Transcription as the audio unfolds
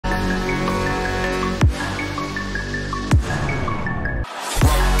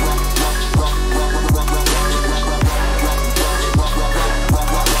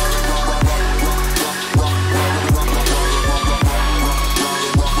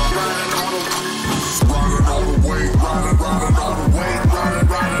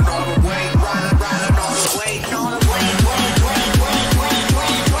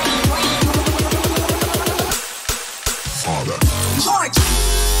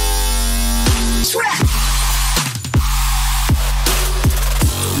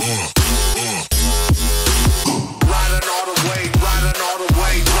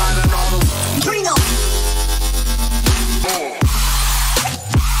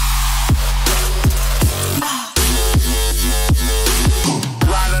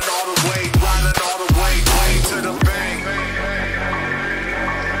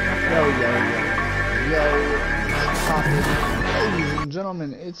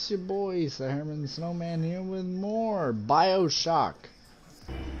gentlemen, it's your boy, Sir Herman Snowman here with more BioShock.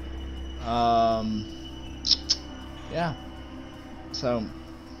 Yeah. So,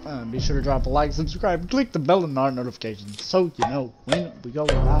 be sure to drop a like, subscribe, click the bell and our notifications so you know when we go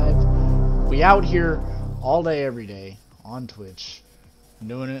live. We out here all day, every day on Twitch,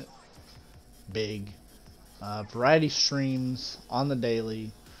 doing it big. Variety streams on the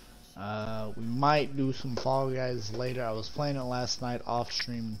daily. We might do some Fall Guys later. I was playing it last night off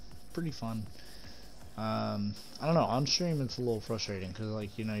stream. Pretty fun. I don't know, on stream it's a little frustrating because,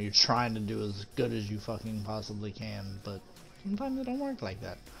 like, you know, you're trying to do as good as you fucking possibly can, but sometimes it don't work like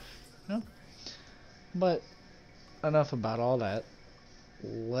that, you know? But enough about all that.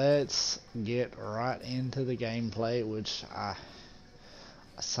 Let's get right into the gameplay, which I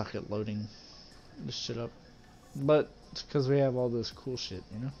suck at loading this shit up, but it's because we have all this cool shit,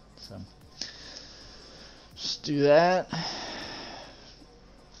 you know? So just do that.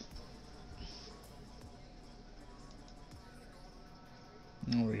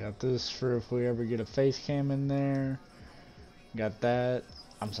 We got this for if we ever get a face cam in there. Got that.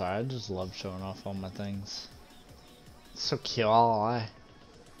 I'm sorry, I just love showing off all my things. It's so cool.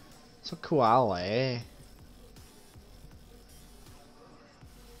 So cool, eh?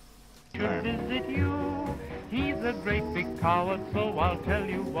 Should visit you. He's a great big coward, so I'll tell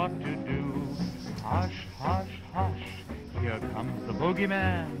you what to do. Hush, hush, hush. Here comes the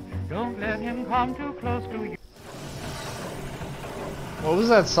boogeyman. Don't let him come too close to you. What was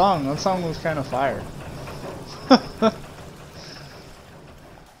that song? That song was kind of fire.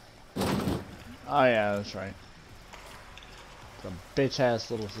 Oh yeah, that's right. It's a bitch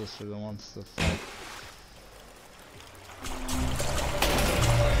ass little sister that wants to fight.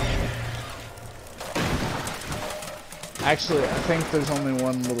 Actually, I think there's only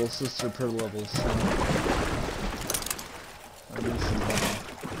one little sister per level, so I'll do some fun.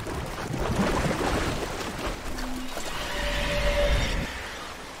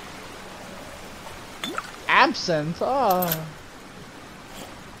 Absinthe? Oh.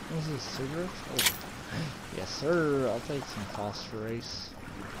 Is this cigarettes? Oh. Yes, sir. I'll take some phosphorus.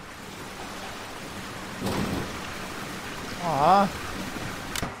 Aww.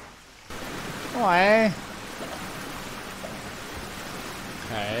 Why?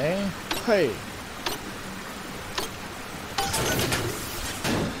 Okay. Hey.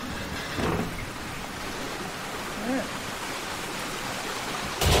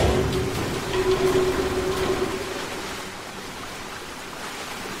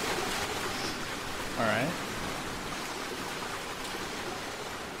 All right.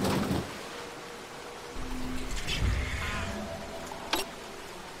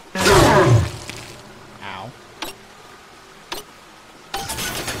 Ow.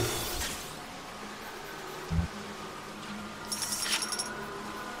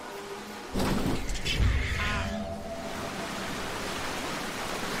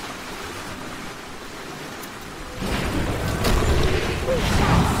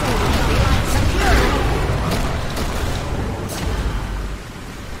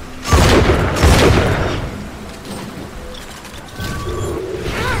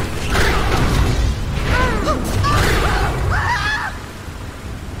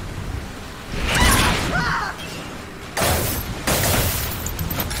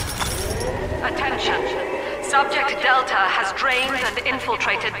 Subject Delta has drained and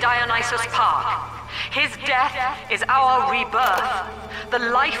infiltrated Dionysus Park. His death is our rebirth. The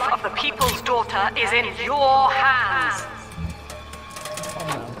life of the People's Daughter is in your hands.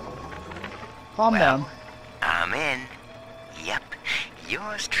 Calm down. I'm in. Yep.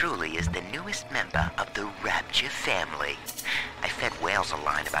 Yours truly is the newest member of the Rapture family. I fed Wales a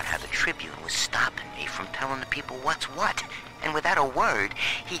line about how the Tribune was stopping me from telling the people what's what. And without a word,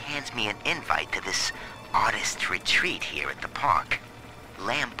 he hands me an invite to this artist retreat here at the park.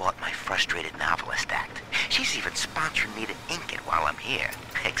 Lamb bought my Frustrated Novelist Act. She's even sponsoring me to ink it while I'm here.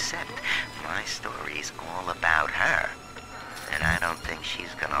 Except my story's all about her. And I don't think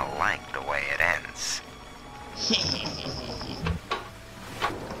she's gonna like the way it ends.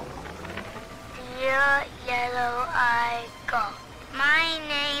 Dear Yellow-Eyed Gull, my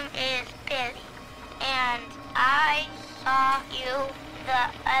name is Billy, and I saw you the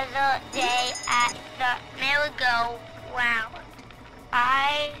other day at the merry-go-round.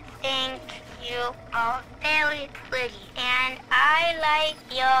 I think you are very pretty, and I like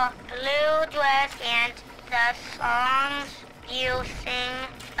your blue dress and the songs you sing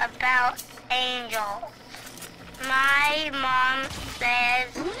about angels. My mom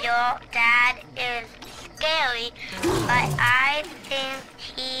says your dad is scary, but I think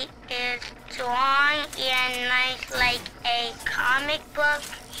he is strong and nice like a comic book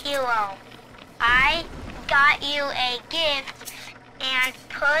hero. I got you a gift and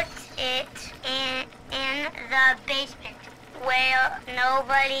put it in the basement where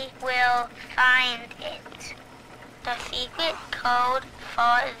nobody will find it. The secret code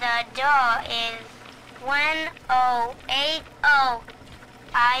for the door is 1080.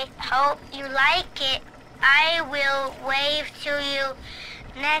 I hope you like it. I will wave to you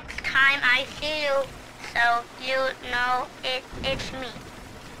next time I see you, so you know it's me.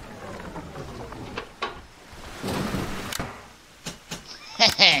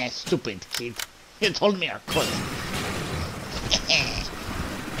 Stupid kid. You told me I could.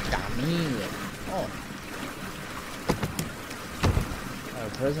 Dummy. Oh. A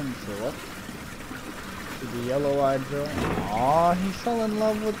present for what? To the yellow-eyed girl? Aw, he fell in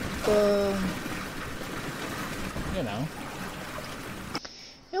love with the... You know.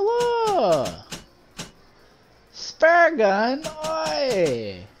 Hello! Spare gun!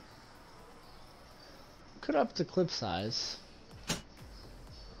 Oi! Could up the clip size.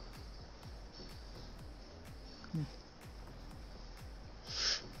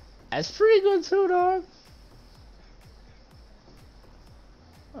 That's pretty good too, dog.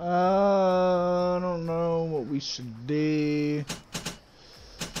 I don't know what we should do.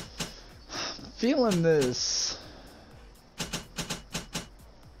 Feeling this.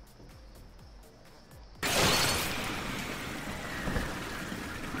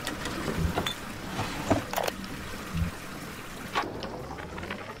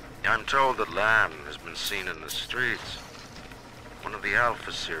 I'm told that Lamb has been seen in the streets. One of the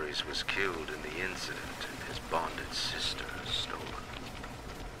Alpha series was killed in the incident, and his bonded sister is stolen.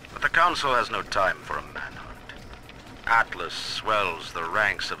 But the Council has no time for a manhunt. Atlas swells the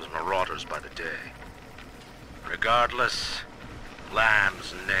ranks of his marauders by the day. Regardless,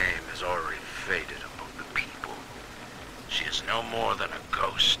 Lamb's name is already faded among the people. She is no more than a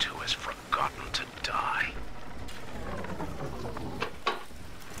ghost who has forgotten to die.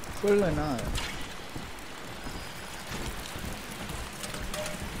 Clearly not.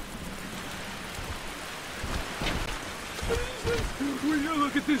 Will you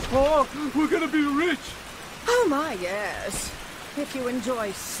look at this hall? We're gonna be rich! Oh my, yes. If you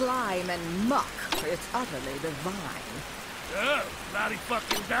enjoy slime and muck, it's utterly divine. Oh, bloody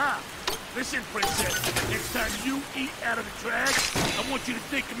fucking da! Listen, princess, next time you eat out of the trash, I want you to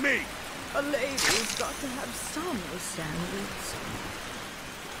think of me. A lady's got to have some standards.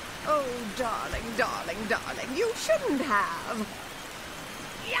 Oh, darling, darling, darling, you shouldn't have.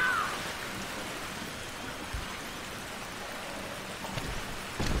 Yeah!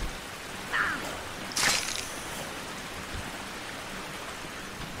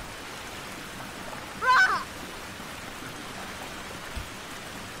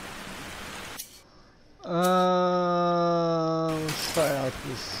 Let's try out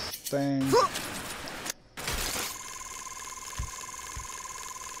this thing.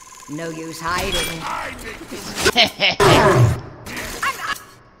 No use hiding.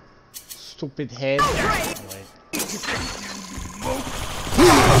 Stupid head. Oh, wait.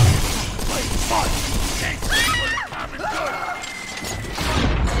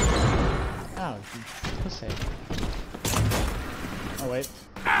 Ow, you pussy. Oh, wait.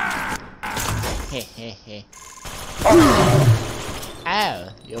 Hehehe. Ow,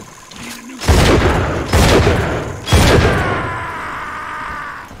 you.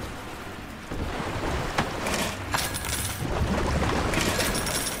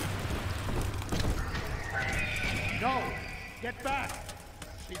 No, get back.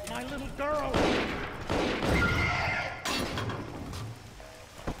 She's my little girl.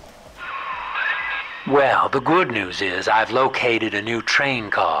 Well, the good news is I've located a new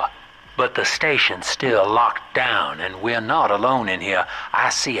train car. But the station's still locked down, and we're not alone in here. I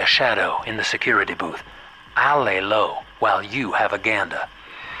see a shadow in the security booth. I'll lay low while you have a gander.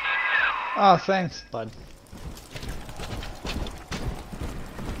 Oh, thanks, bud.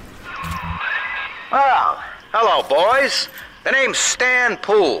 Well, hello, boys. The name's Stan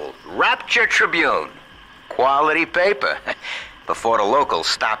Poole, Rapture Tribune. Quality paper. Before the locals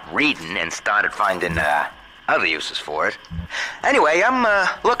stopped reading and started finding, other uses for it. Anyway, I'm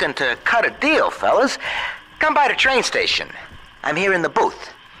looking to cut a deal, fellas. Come by the train station. I'm here in the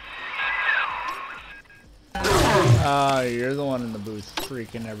booth. You're the one in the booth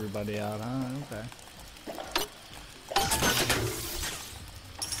freaking everybody out, huh? Okay.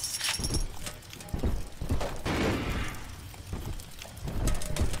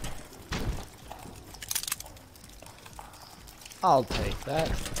 I'll take that.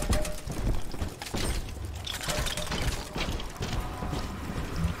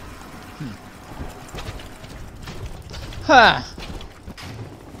 Ha!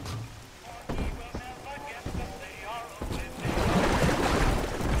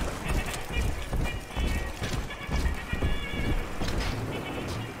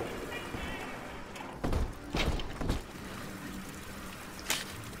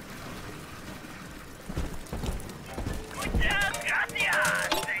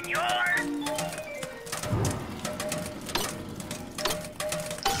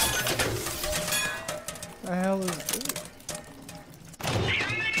 The hell is it?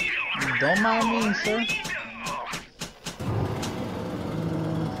 Don't mind me, sir.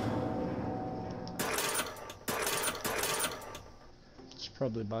 Should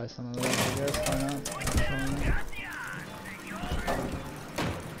probably buy some of those, I guess. Why not?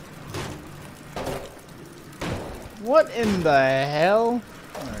 What in the hell?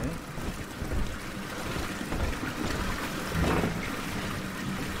 Alright.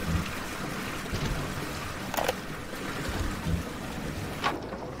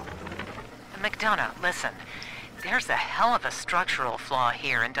 McDonough, listen. There's a hell of a structural flaw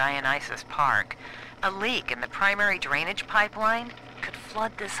here in Dionysus Park. A leak in the primary drainage pipeline could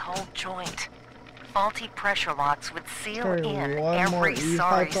flood this whole joint. Faulty pressure locks would seal in every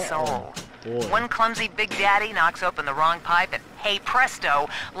sorry soul. One clumsy Big Daddy knocks open the wrong pipe and, hey presto,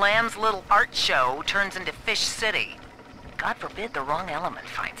 Lamb's little art show turns into Fish City. God forbid the wrong element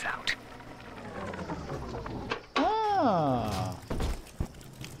finds out. Ah.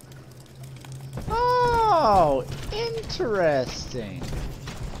 Oh, interesting.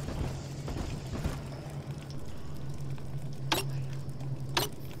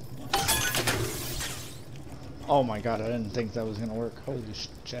 Oh my god, I didn't think that was gonna work. Holy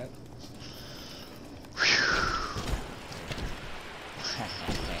shit.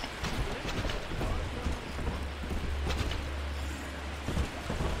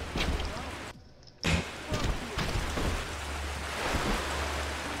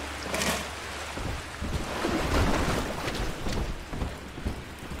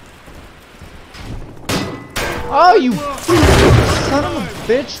 Oh, you son of a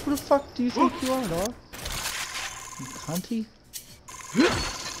bitch! Who the fuck do you think you are, dog? You cunty?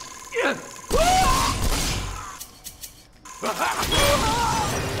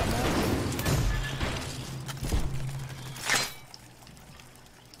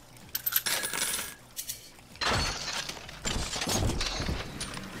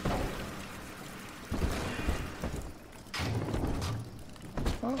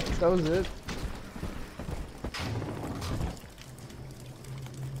 Oh, that was it.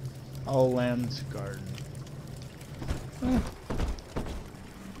 Oh, Lamb's Garden.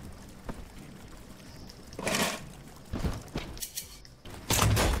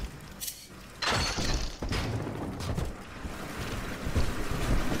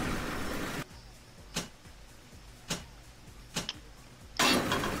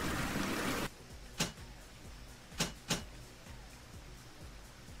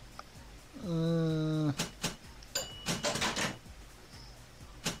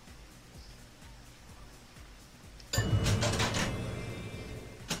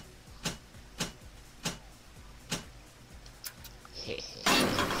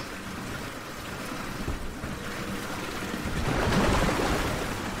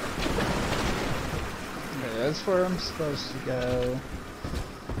 That's where I'm supposed to go.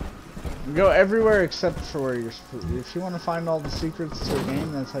 Go everywhere except for where you're supposed to. If you want to find all the secrets to a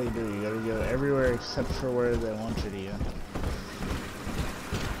game, that's how you do it. You gotta go everywhere except for where they want you to go.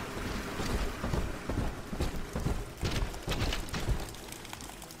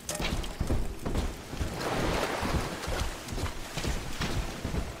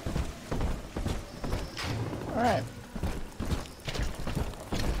 Alright.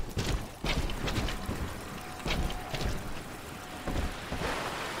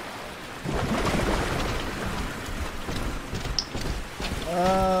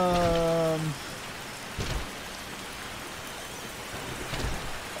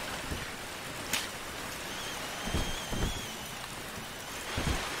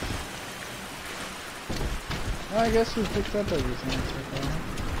 Well, I guess we picked up everything so far.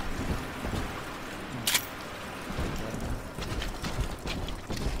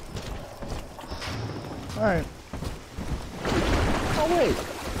 Alright. Oh, wait!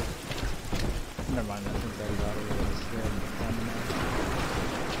 Never mind, I think that got it.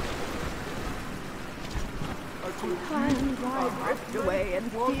 And I drift away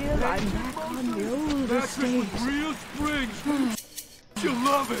and feel I'm back on the old estate. Real Springs. You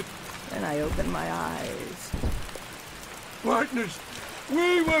love it. Then I open my eyes. Partners.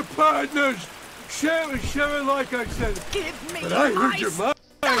 We were partners. Share like I said. Give me But I heard your mind.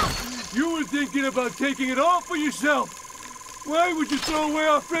 You were thinking about taking it all for yourself. Why would you throw away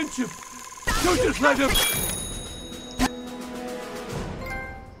our friendship? Don't just let him...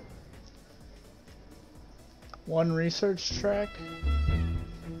 One research track.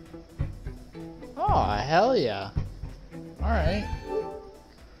 Oh, hell yeah. Alright.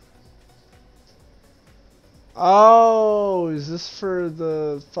 Oh, is this for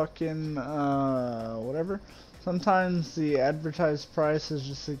the fucking, whatever? Sometimes the advertised price is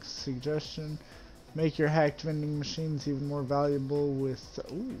just a suggestion. Make your hacked vending machines even more valuable with,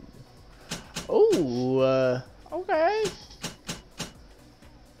 ooh. Ooh, okay.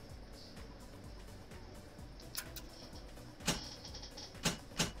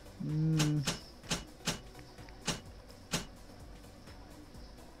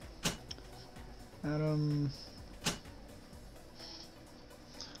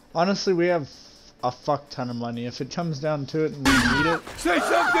 Honestly, we have a fuck ton of money. If it comes down to it and we need it. Say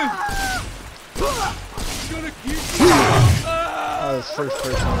something! Gonna keep you. Oh, this first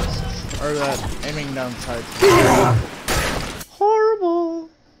person is, or that aiming down sights. Horrible.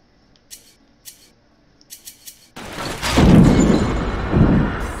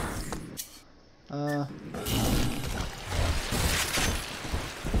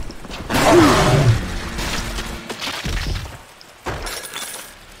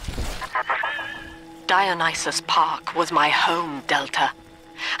 Dionysus Park was my home, Delta.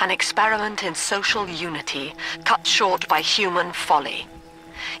 An experiment in social unity, cut short by human folly.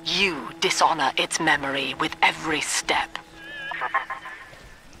 You dishonor its memory with every step.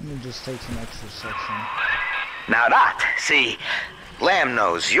 Let me just take some extra section. Now that, see, Lamb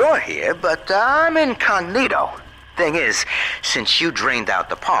knows you're here, but I'm incognito. Thing is, since you drained out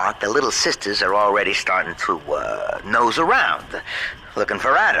the park, the little sisters are already starting to, nose around, looking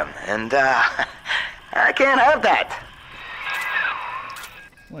for Adam, and, I can't have that.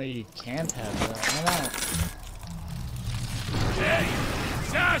 Well, you can't have that. Why not? Hey,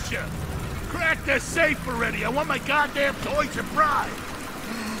 Sasha! Crack the safe already! I want my goddamn toys and bride!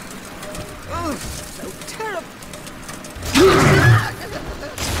 Oh, so terrible.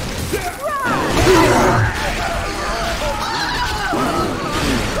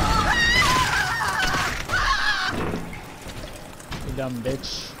 You dumb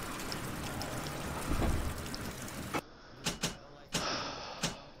bitch.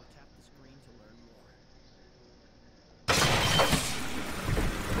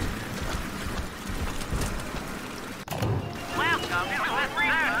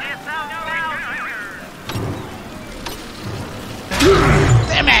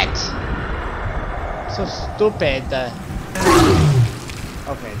 Damn it! So stupid.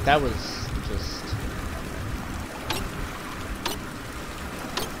 Okay, that was just...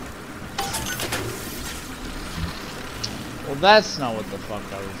 Well, that's not what the fuck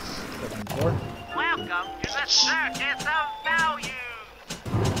I was looking for. Welcome to the Circus of Value!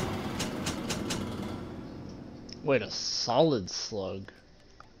 Wait, a solid slug.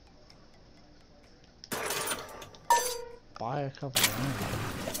 Buy a couple of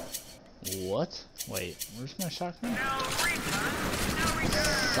them. What? Wait, where's my shotgun?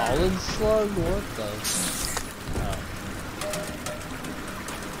 Solid slug? What the? Oh.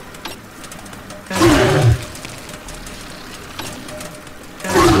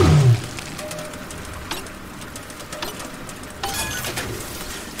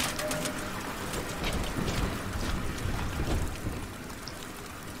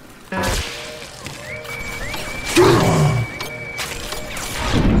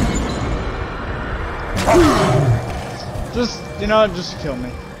 Just, you know, just kill me.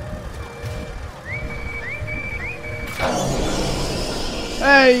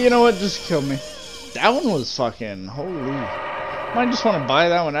 Hey, you know what? Just kill me. That one was fucking holy. Might just want to buy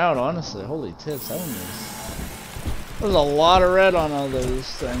that one out, honestly. Holy tits, that one was. There's a lot of red on all those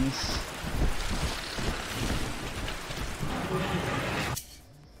things.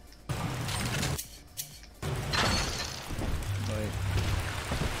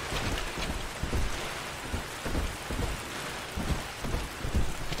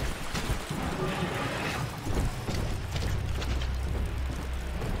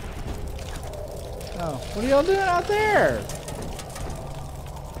 Oh, what are y'all doing out there?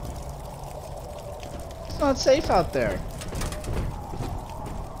 It's not safe out there.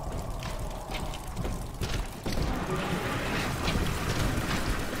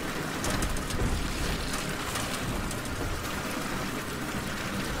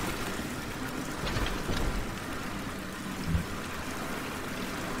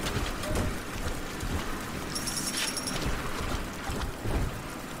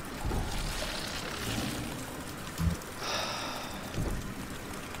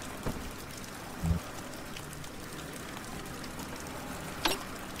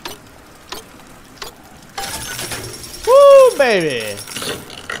 baby.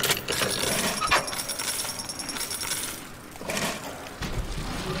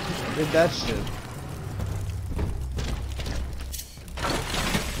 Did that shit.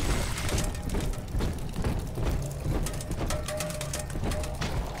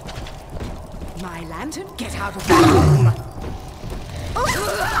 My lantern, get out of that room!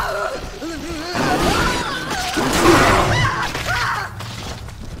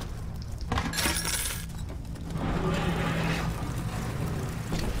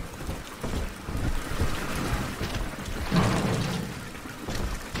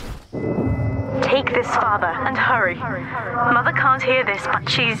 Take this, Father, and hurry. Mother can't hear this, but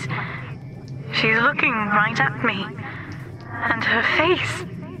she's looking right at me. And her face.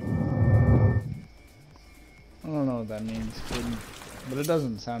 I don't know what that means, but it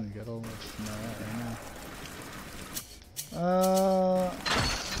doesn't sound good. I'll let you know that right now.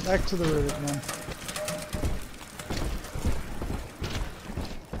 Back to the rivet now.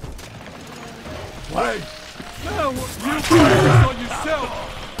 Wait! Now you focus on yourself!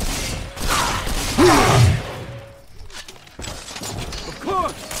 Of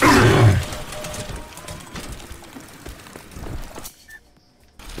course!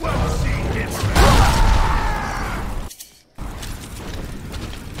 Well, see this.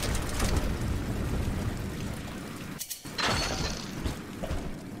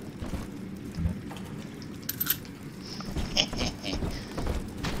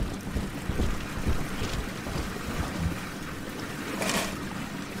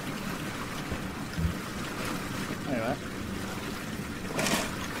 Anyway.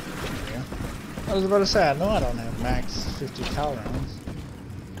 I was about to say, I know I don't have max 50 cal rounds.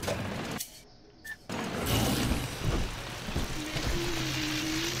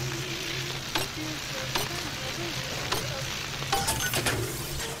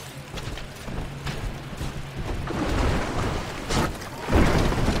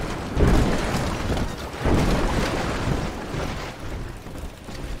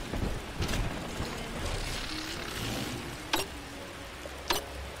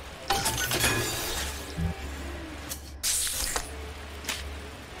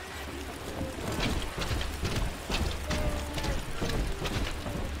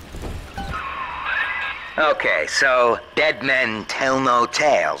 Okay, so dead men tell no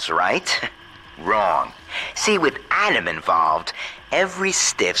tales, right? Wrong. See, with Adam involved, every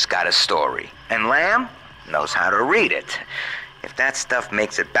stiff's got a story, and Lamb knows how to read it. If that stuff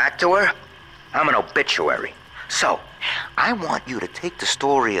makes it back to her, I'm an obituary. So, I want you to take the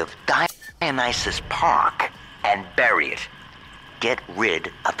story of Dionysus Park and bury it. Get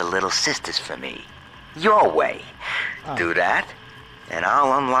rid of the little sisters for me. Your way. Oh. Do that, and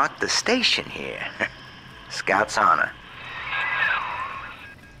I'll unlock the station here. Scout's honor.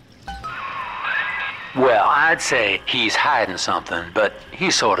 Well, I'd say he's hiding something, but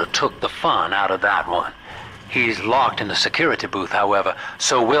he sort of took the fun out of that one. He's locked in the security booth, however,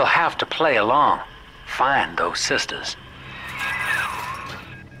 so we'll have to play along. Find those sisters.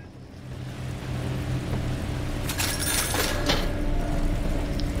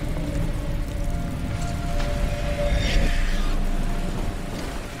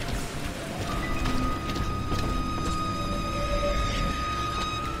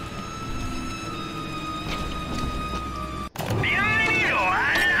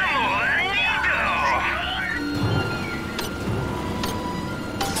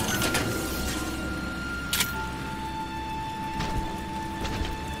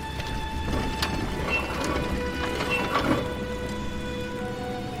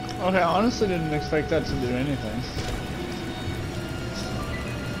 Okay, I honestly didn't expect that to do anything.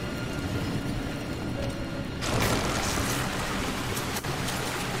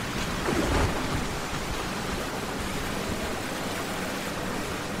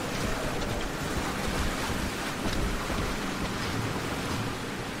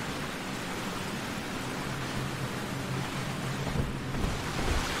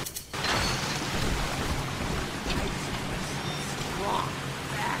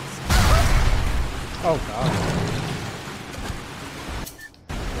 Oh god.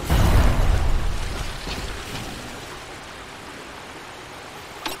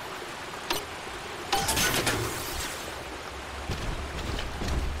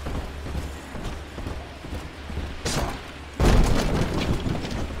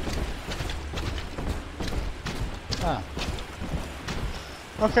 Ah.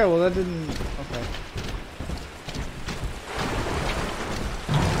 Okay, well that didn't... Okay.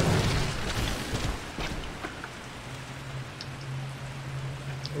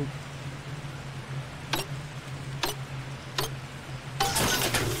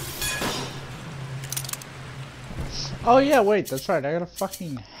 Oh yeah, wait, that's right. I got a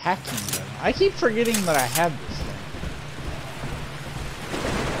fucking hacking gun. I keep forgetting that I have this thing.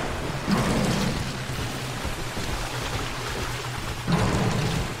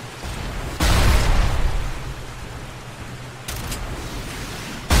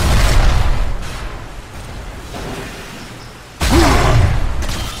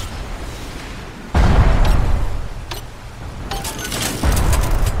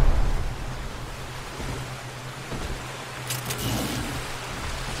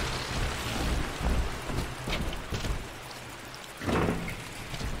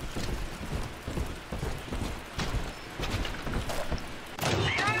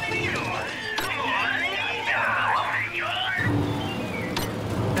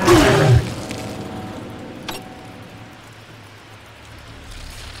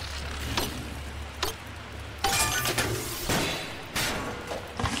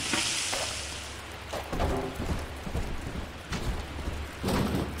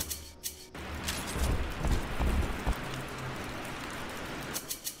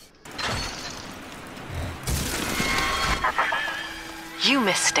 You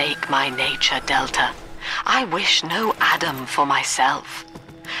mistake my nature, Delta. I wish no Adam for myself.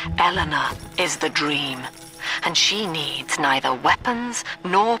 Eleanor is the dream, and she needs neither weapons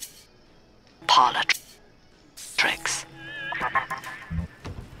nor parlor tricks.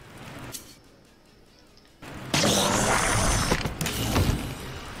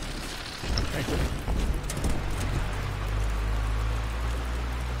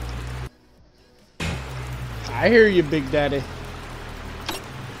 I hear you, Big Daddy.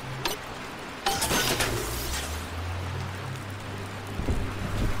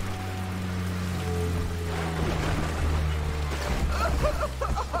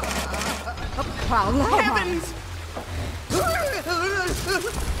 Heavens!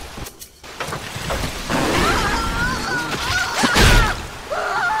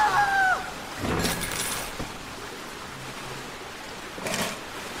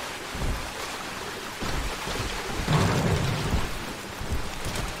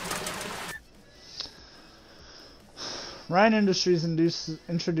 Ryan Industries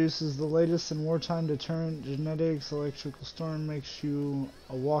introduces the latest in wartime deterrent genetics. Electrical storm makes you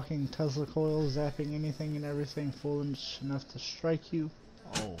a walking Tesla coil, zapping anything and everything foolish enough to strike you.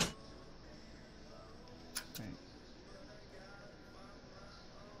 Oh. Right.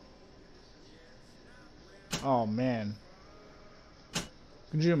 Oh man.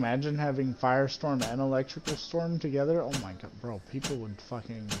 Could you imagine having Firestorm and Electrical Storm together? Oh my god, bro, people would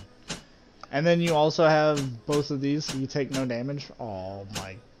fucking... And then you also have both of these, so you take no damage. Oh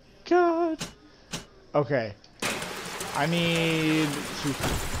my god. Okay. I need to...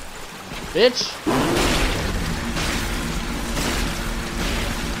 Bitch! I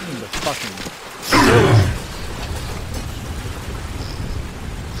need to fucking...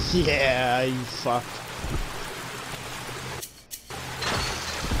 Yeah, you fuck.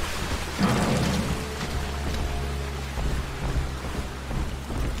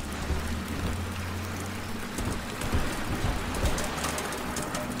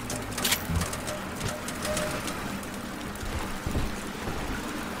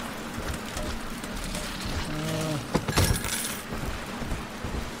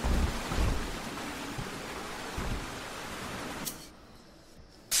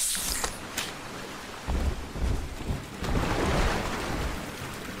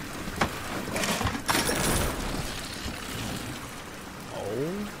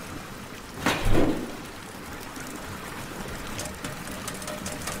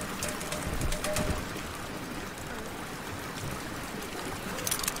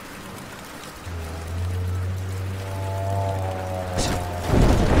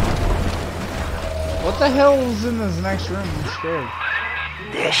 What the hell's in this next room? I'm scared.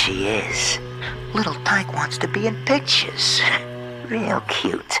 There she is. Little Tyke wants to be in pictures. Real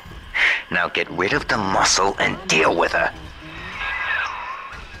cute. Now get rid of the muscle and deal with her.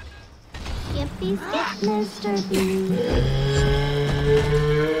 Yippee skip, Mr. B.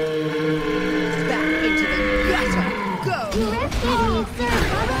 Back into the gutter. Go! You rescued me, Sir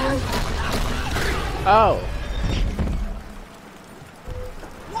Bubbles. Oh.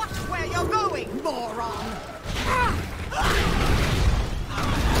 Watch where you're going, moron!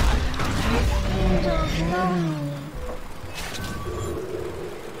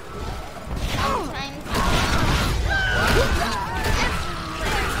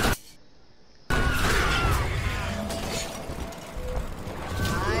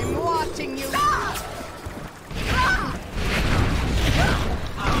 I'm watching you.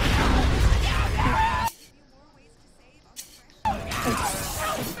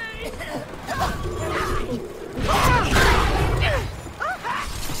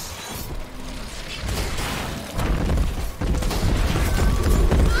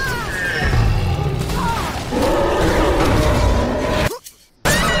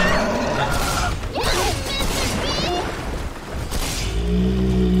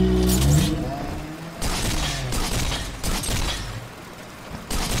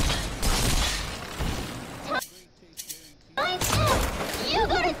 You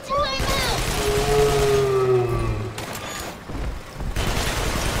gotta time out!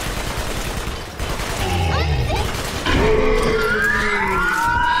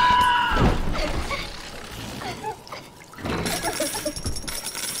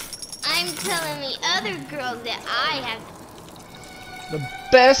 I'm telling the other girls that I have The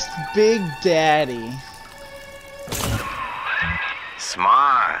best Big Daddy.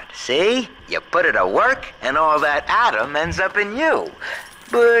 Smart. See? You put it to work, and all that Adam ends up in you.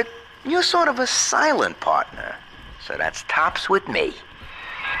 But you're sort of a silent partner, so that's tops with me.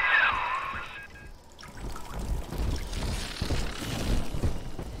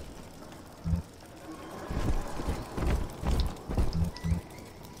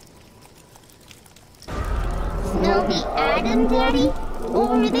 Smell the Adam, Daddy?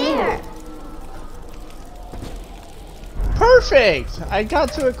 Over there. Perfect! I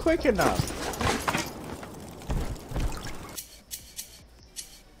got to it quick enough.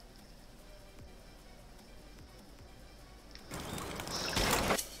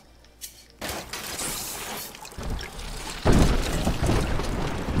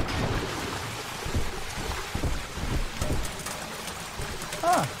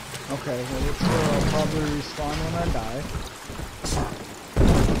 Ah, okay, well let's go. I'll probably respawn when I die.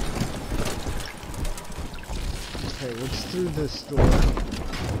 Okay, what's through this door?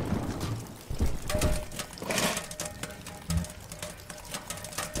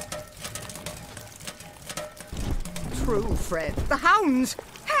 True, Fred. The hounds!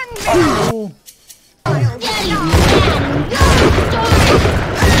 Hand me! Oh!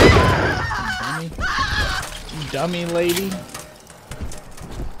 Dummy lady.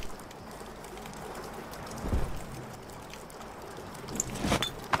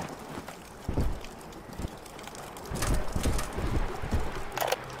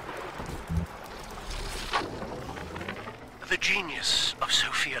 The genius of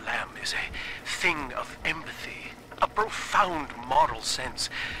Sophia Lamb is a thing of empathy, a profound moral sense.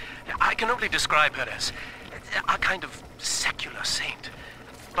 I can only describe her as a kind of secular saint.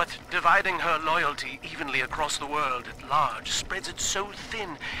 But dividing her loyalty evenly across the world at large spreads it so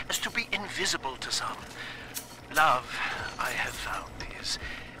thin as to be invisible to some. Love, I have found, is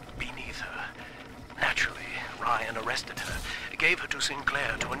beneath her. Naturally, Ryan arrested her, gave her to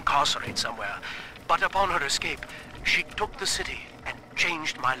Sinclair to incarcerate somewhere. But upon her escape, she took the city and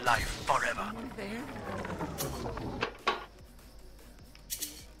changed my life forever. There?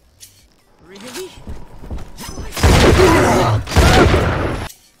 Really?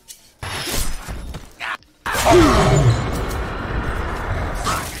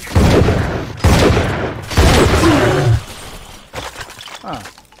 Huh.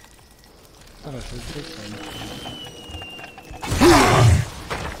 Thought I should fix them.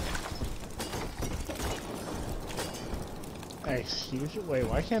 Excuse you? Wait,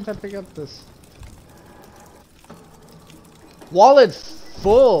 why can't I pick up this? Wallet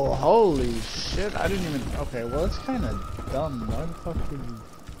full! Holy shit, I didn't even... Okay, well it's kinda dumb. Why the fuck would you...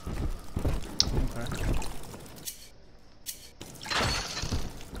 Okay.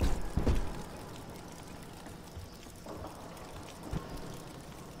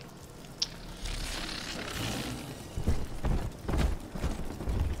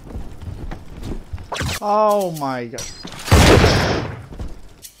 Oh my god.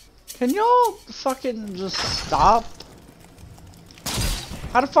 Can y'all fucking just stop?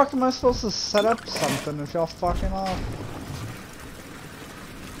 How the fuck am I supposed to set up something if y'all fucking off?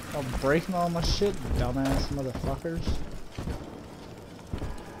 Y'all breaking all my shit, dumbass motherfuckers.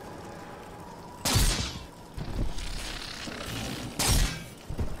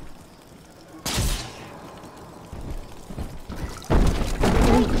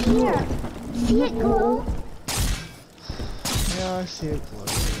 Right here. See it glow? Yeah, I see it glow.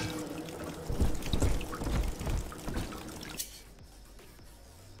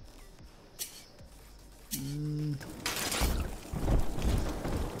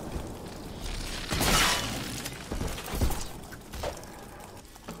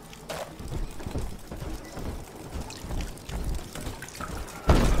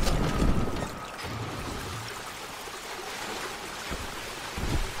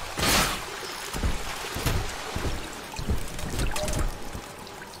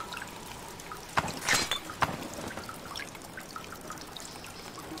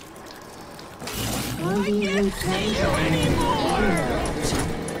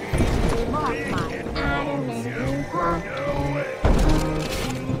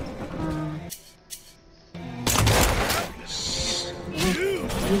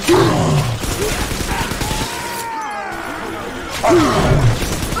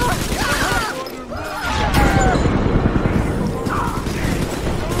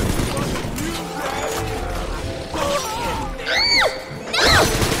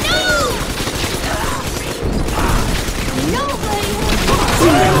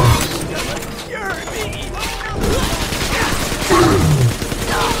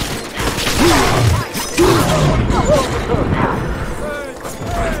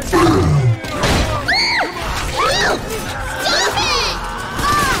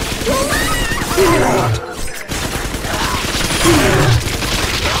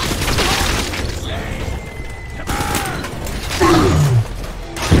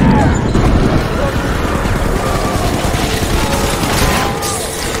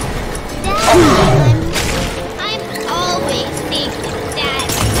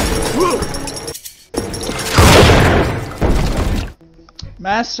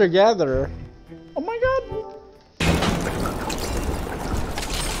 Master Gatherer. Oh my god.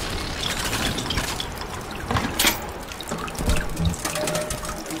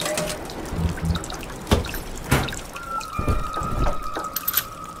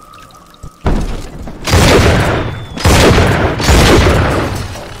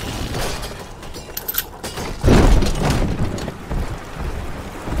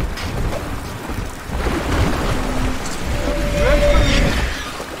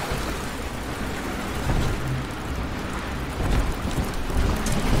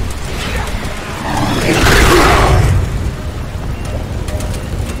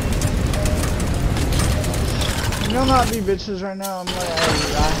 You'll not be bitches right now. I'm like,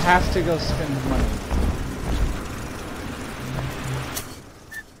 I have to go spend money.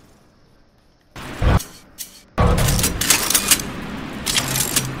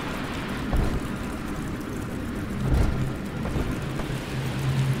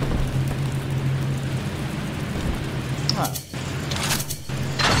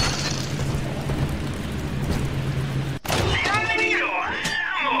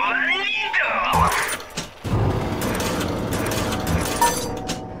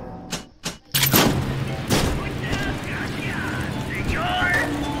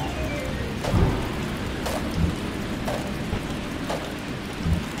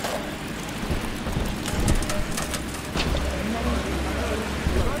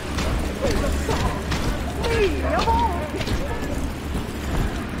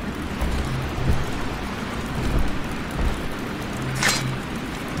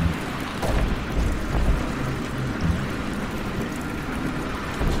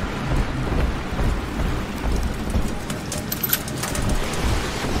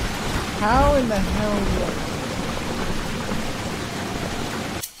 How in the hell do I...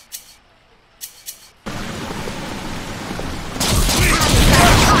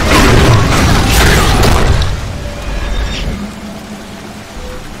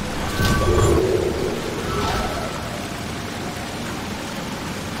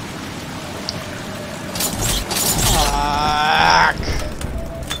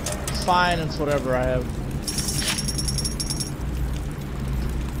 It's fine, it's whatever I have.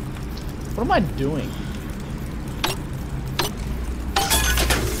 What am I doing?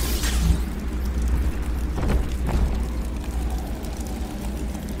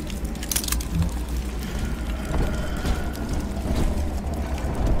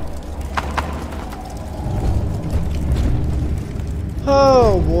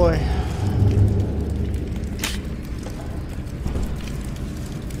 Oh boy.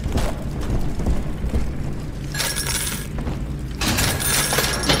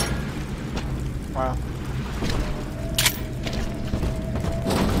 Wow.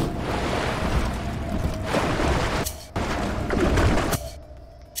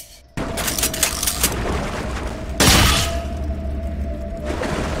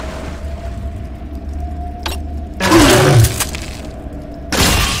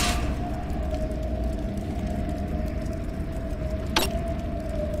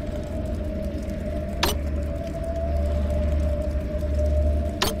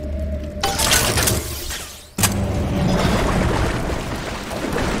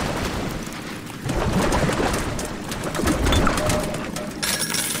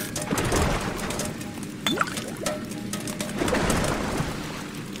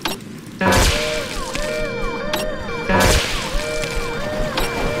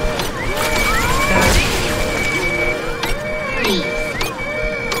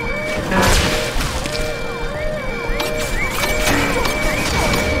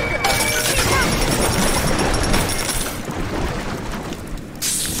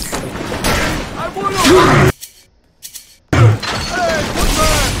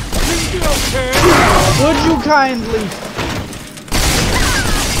 Would you kindly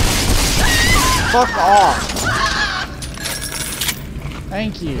fuck off?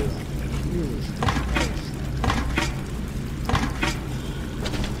 Thank you.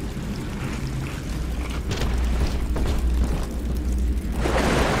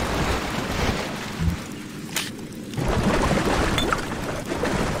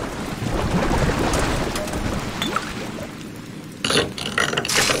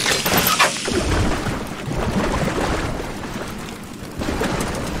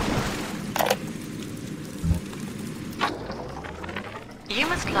 You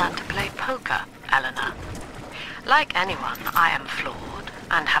must learn to play poker, Eleanor. Like anyone, I am flawed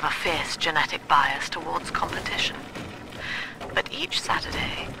and have a fierce genetic bias towards competition. But each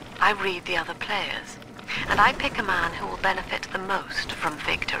Saturday, I read the other players, and I pick a man who will benefit the most from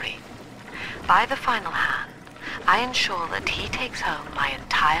victory. By the final hand, I ensure that he takes home my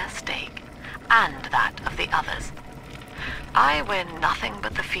entire stake, and that of the others. I win nothing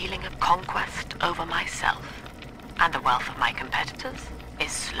but the feeling of conquest over myself, and the wealth of my competitors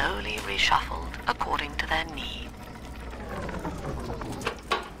is slowly reshuffled according to their needs.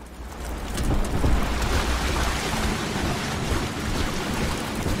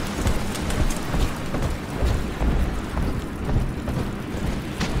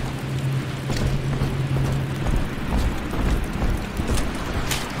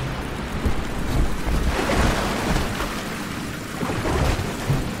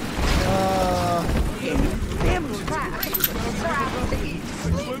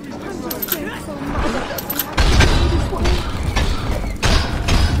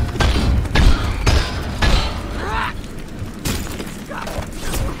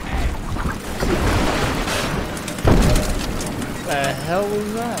 The hell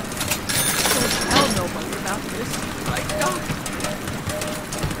was that? Don't tell nobody about this, right, Doc?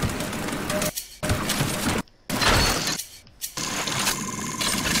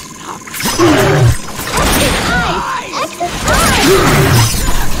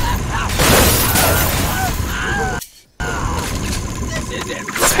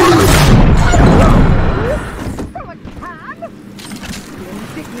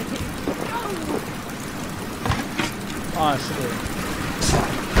 Honestly.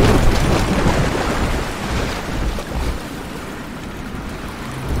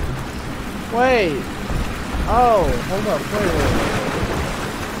 Wait. Oh, hold up. Wait.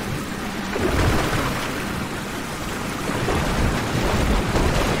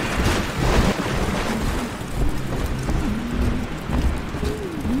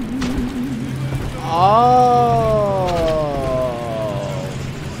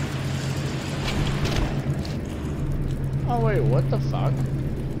 Oh, wait, what the fuck?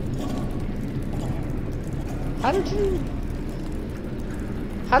 How did you...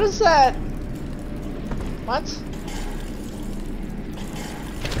 How does that... What?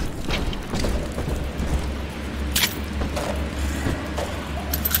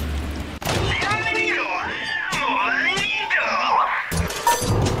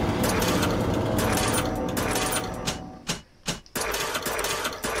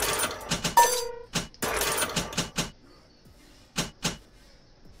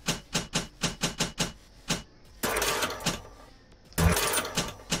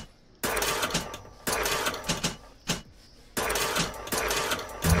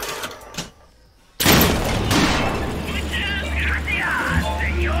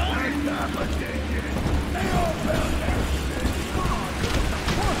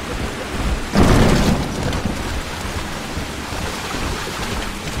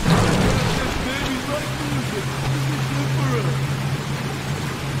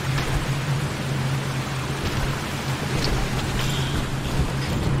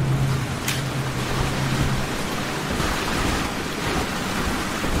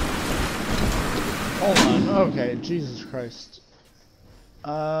 Hold on, okay, Jesus Christ.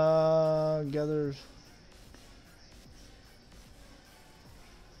 Gathers.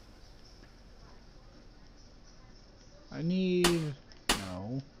 I need...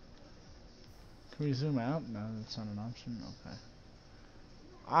 No. Can we zoom out? No, that's not an option. Okay.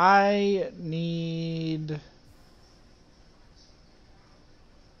 I need...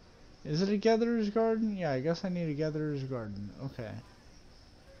 Is it a Gatherer's Garden? Yeah, I guess I need a Gatherer's Garden. Okay.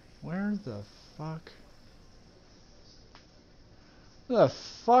 Where the fuck? Where the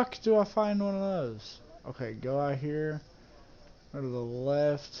fuck do I find one of those? Okay, go out here. Go to the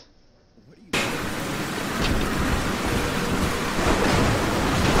left. What are you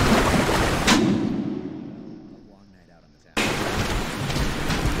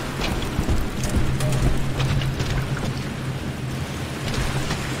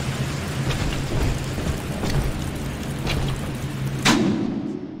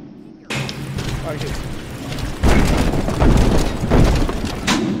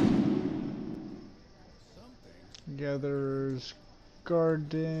Gatherer's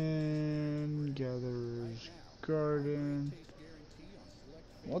Garden, Gatherer's Garden.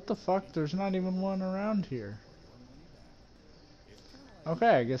 What the fuck? There's not even one around here. Okay,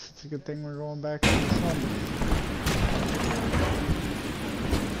 I guess it's a good thing we're going back to this one.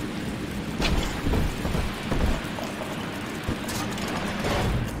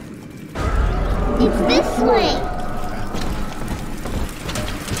 It's this way.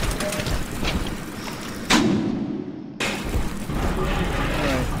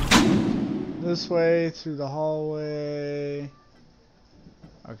 This way through the hallway.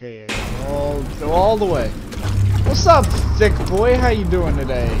 Okay, yeah, go all the way. What's up, thick boy? How you doing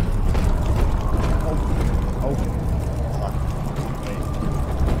today? Oh. Oh, fuck. Wait.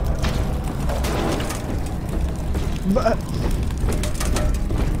 But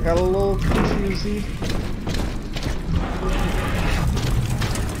got a little confused.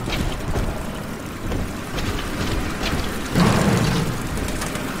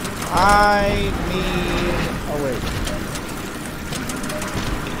 I need. Oh wait.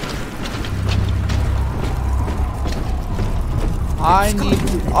 I need.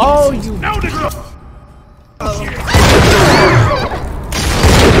 Oh, you. No,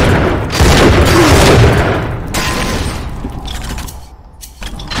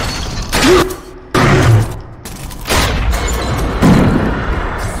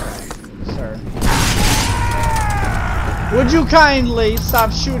 Sir. Would you kindly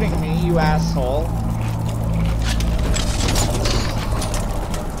stop shooting me, you asshole?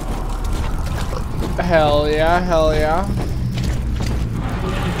 Hell yeah, hell yeah.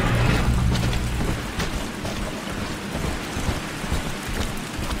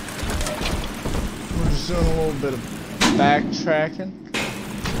 We're just doing a little bit of backtracking.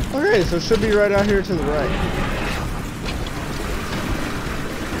 Okay, so it should be right out here to the right.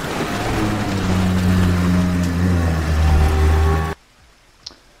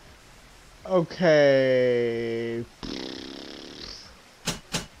 Okay.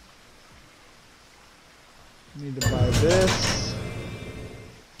 Need to buy this.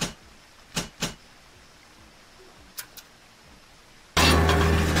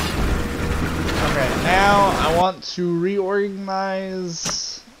 Okay, now I want to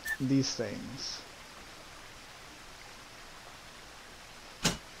reorganize these things.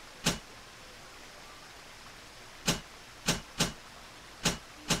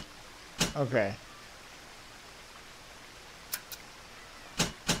 Okay.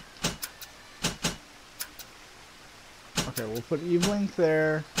 Okay, we'll put Evelink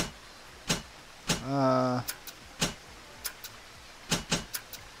there.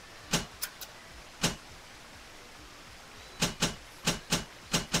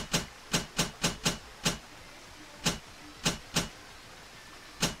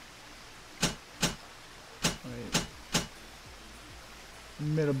 Wait.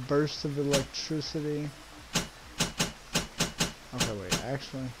 Emit a burst of electricity. Okay, wait,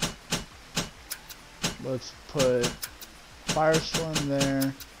 actually. Let's put Firestorm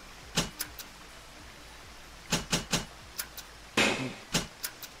there.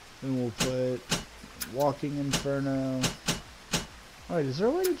 Then we'll put Walking Inferno. Wait, is there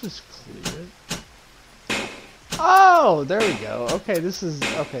a way to just clear it? Oh, there we go. Okay, this is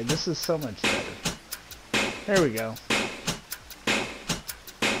so much better. There we go.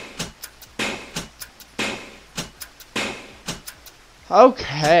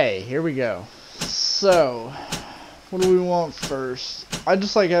 Okay, here we go. So, what do we want first? I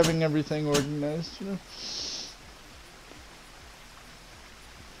just like having everything organized, you know?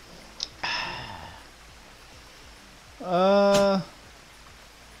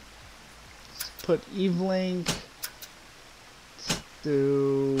 Let's put Evelink. Let's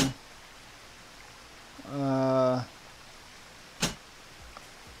do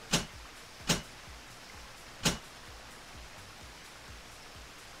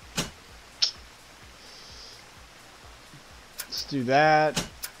let's do that.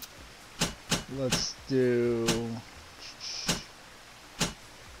 Let's do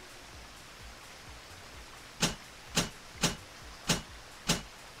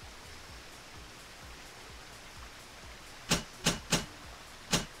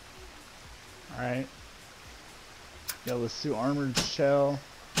alright. Yeah, let's do Armored Shell.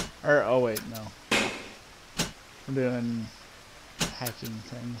 Or, oh wait, no. We're doing hacking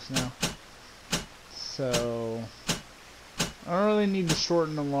things now. So, I don't really need to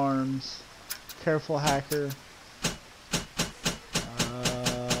shorten alarms. Careful Hacker.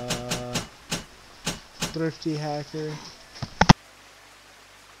 Thrifty Hacker.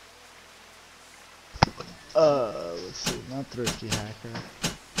 Let's see, not Thrifty Hacker.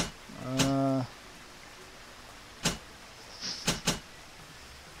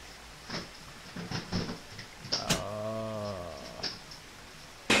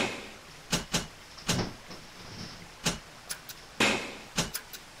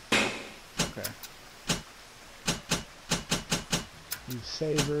 Eve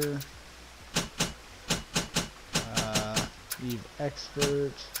Saber, Eve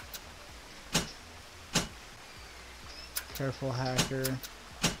Expert, Careful Hacker,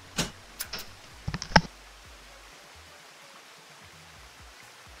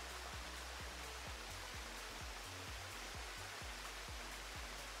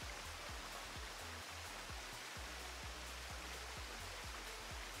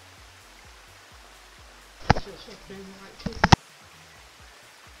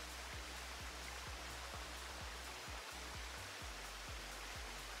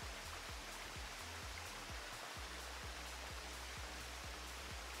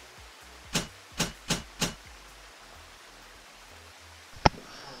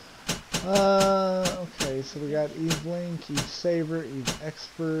 Okay, so we got Eve Link, Eve Saber, Eve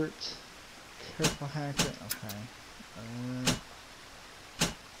Expert, Careful Hacker, okay.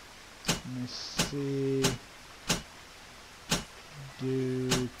 Let me see. Do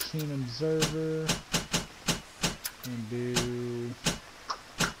Keen Observer, and do...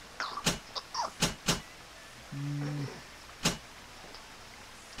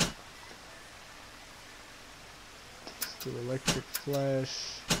 Let's do Electric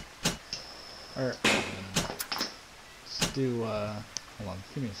Flash. Or, let's do, hold on,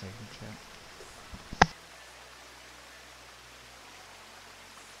 give me a second, chat.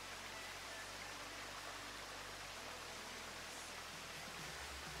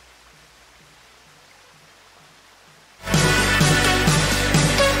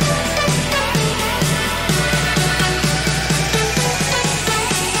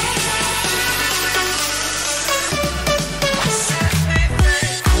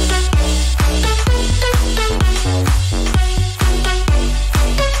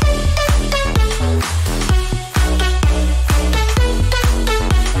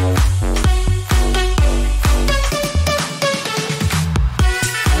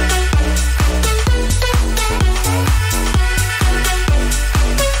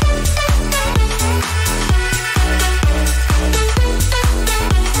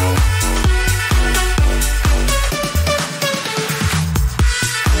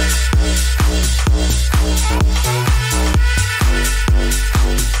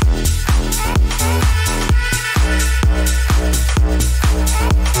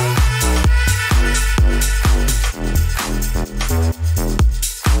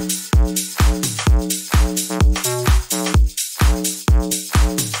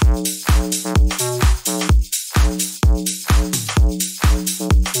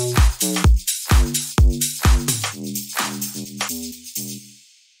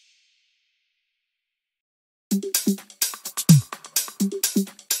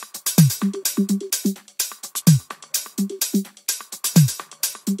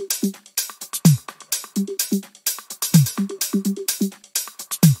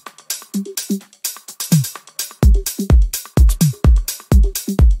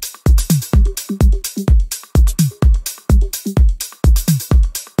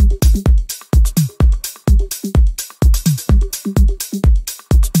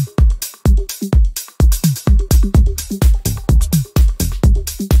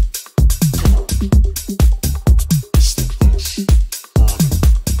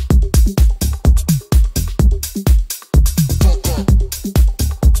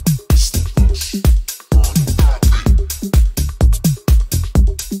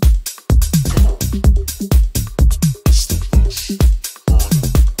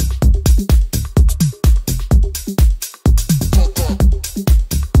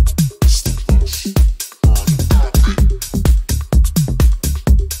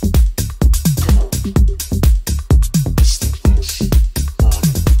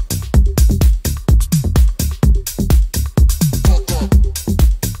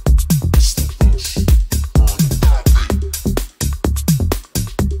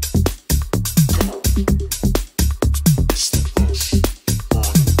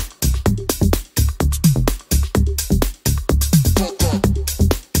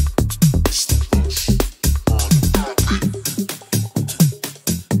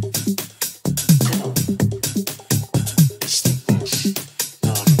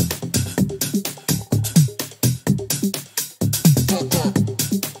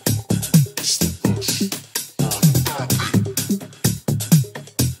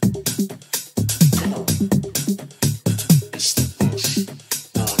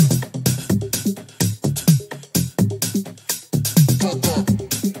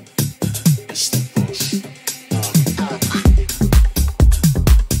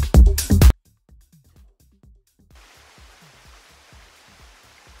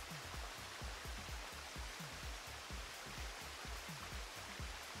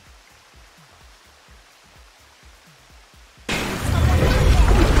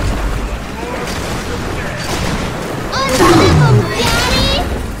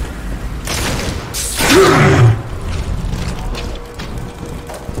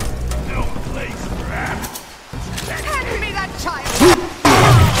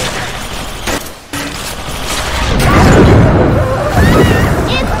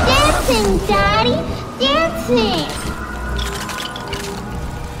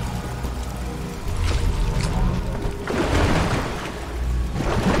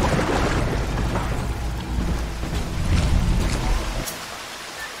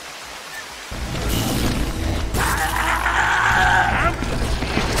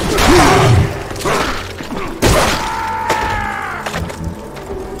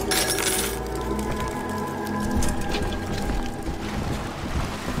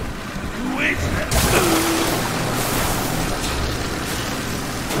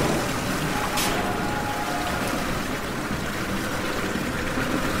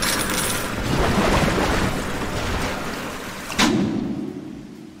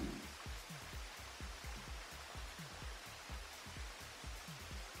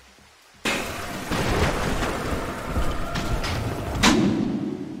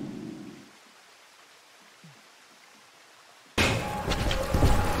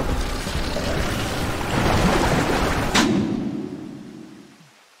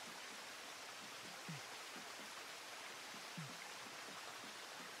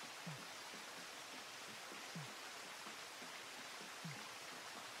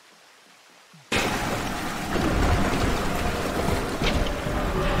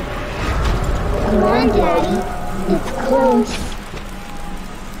 Come on, Daddy. It's close.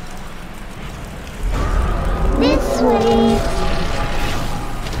 This way.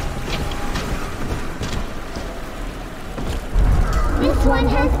 This one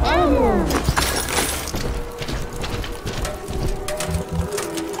has Adam.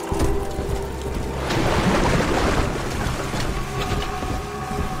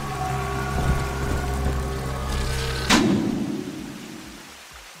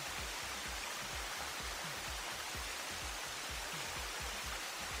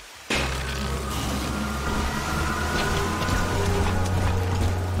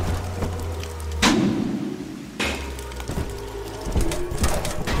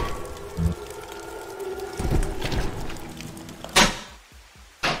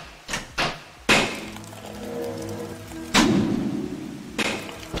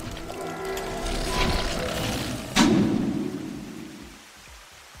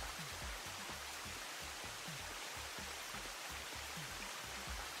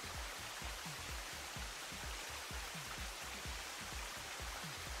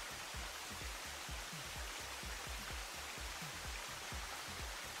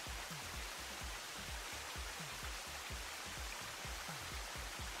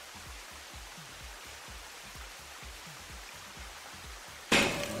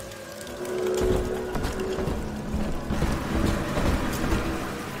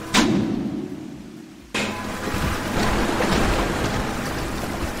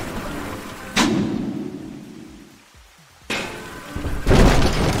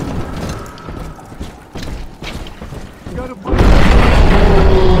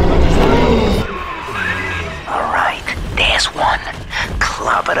 Alright, there's one.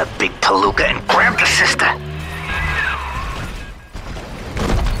 Clobber the big palooka and grab the sister.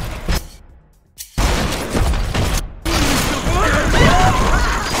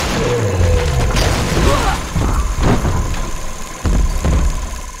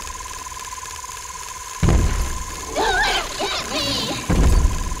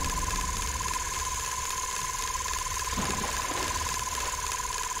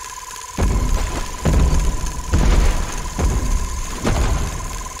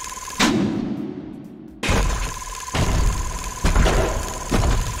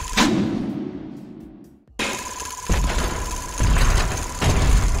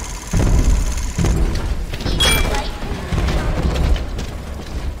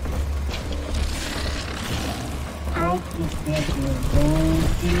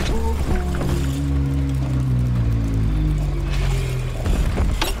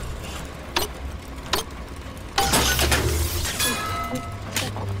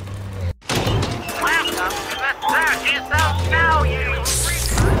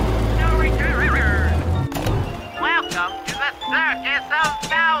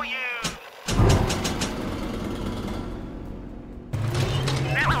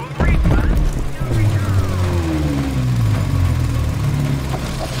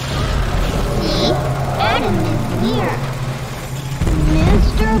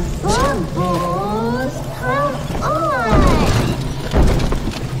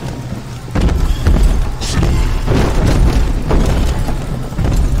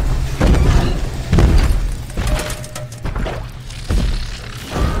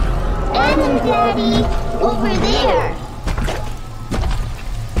 Daddy, over there.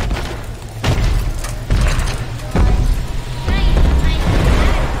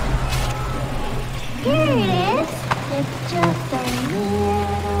 Here it is. It's just a little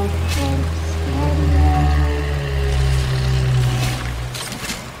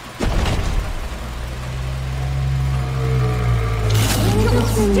bit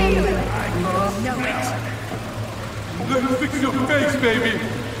steadier. Let me fix your face, baby.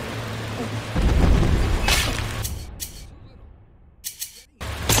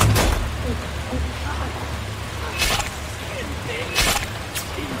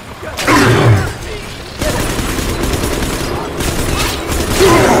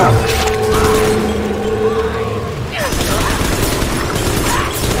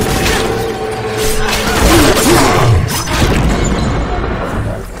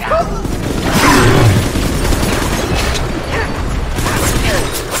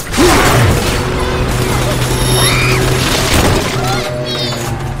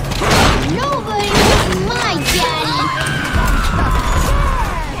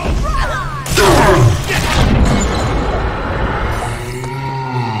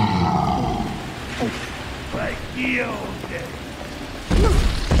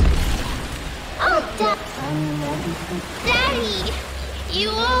 Daddy, you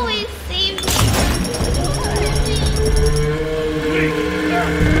always save me.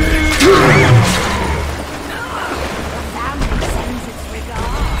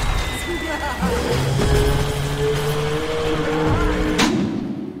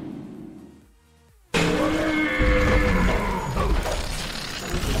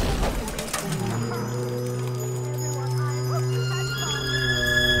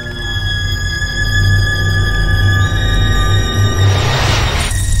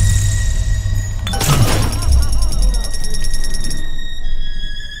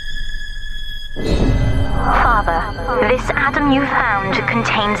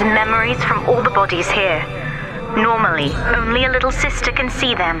 memories from all the bodies here. Normally, only a little sister can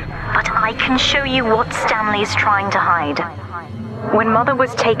see them, but I can show you what Stanley is trying to hide. When Mother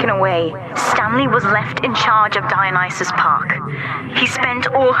was taken away, Stanley was left in charge of Dionysus Park. He spent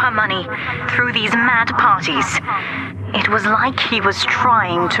all her money through these mad parties. It was like he was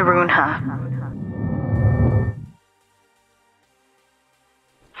trying to ruin her.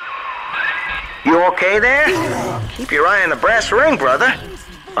 You okay there? Keep your eye on the brass ring, brother.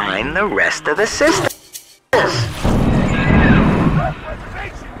 Find the rest of the sisters.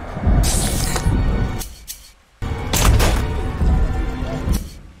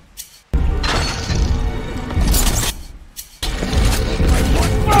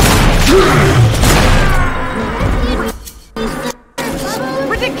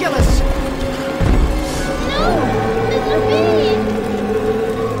 Ridiculous!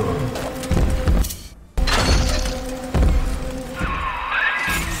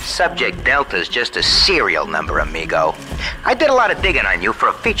 Subject Delta's just a serial number, amigo. I did a lot of digging on you for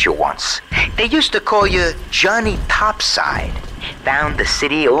a feature once. They used to call you Johnny Topside. Found the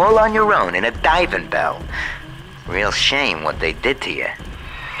city all on your own in a diving bell. Real shame what they did to you.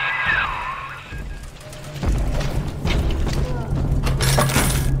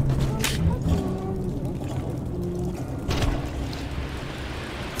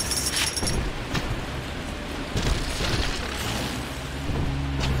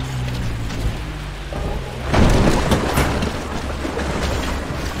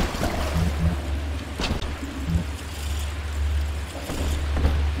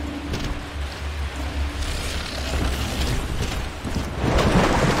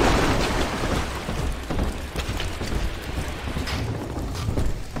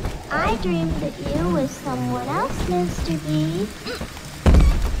 I dreamed that you was someone else, Mr. B.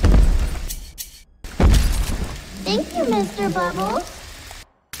 Thank you, Mr. Bubbles.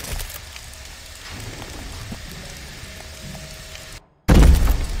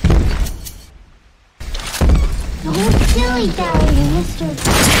 Don't dilly-dally, Mr.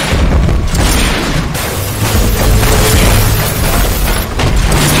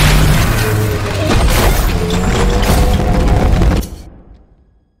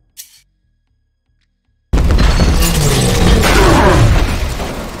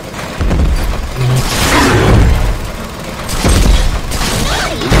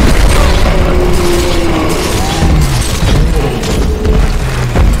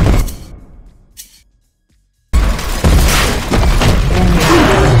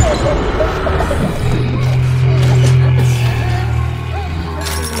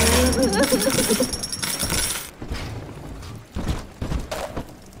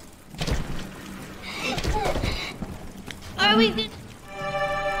 Are we good?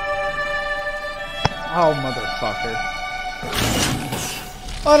 Oh, motherfucker.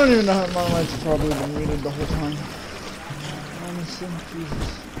 I don't even know how my lights have probably been muted the whole time. Honestly,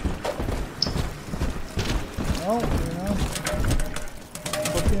 Jesus. Well, you know.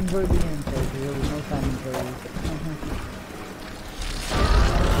 Hope you enjoyed the intro, because there was no commentary.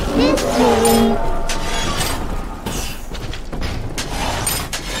 Mystery.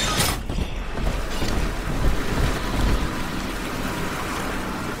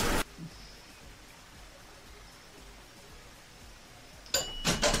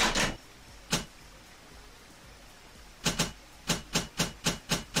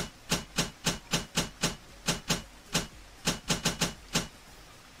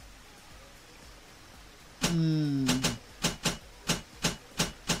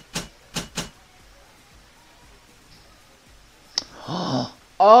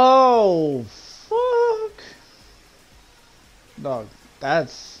 Oh, fuck. Dog,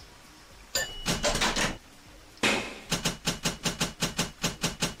 that's...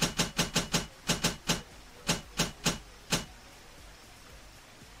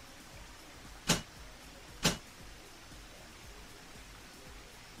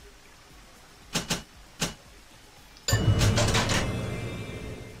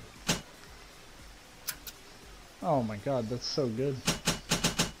 Oh my god, that's so good.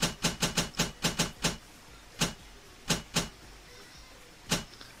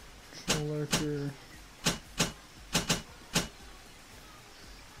 Lurker.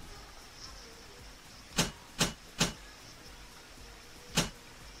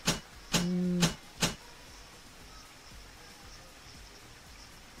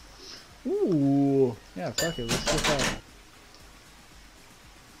 Ooh, yeah, fuck it, let's get that.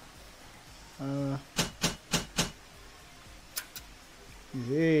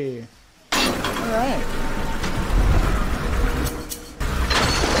 Yeah. Alright.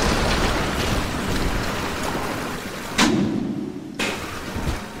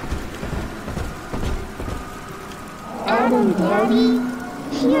 Daddy?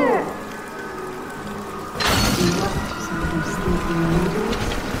 Here.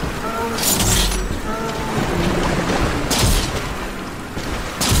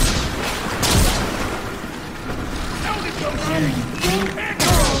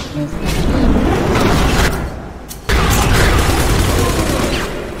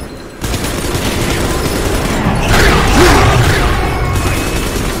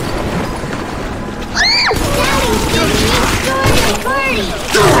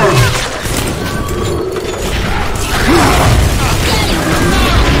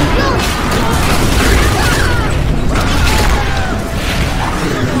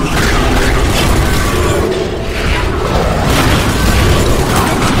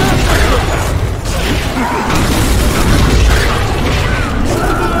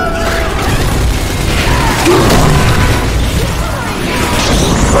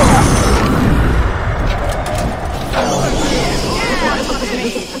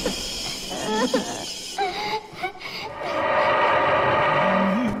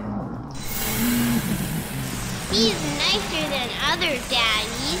 He's nicer than other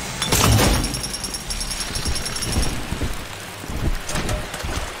daddies.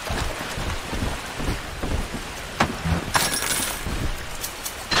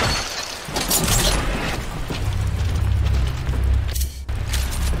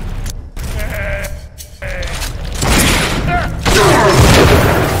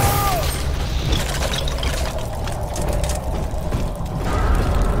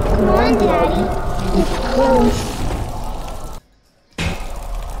 Come on, Daddy. It's close.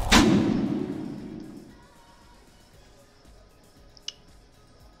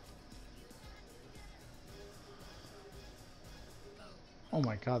 Oh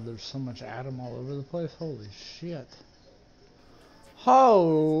my god, there's so much Adam all over the place. Holy shit.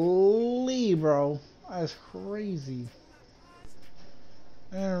 Holy, bro. That's crazy.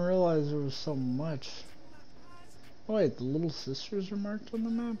 I didn't realize there was so much. Oh, wait, the little sisters are marked on the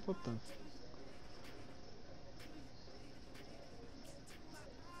map? What the...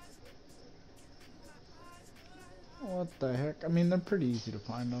 What the heck? I mean, they're pretty easy to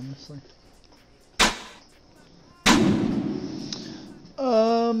find, honestly.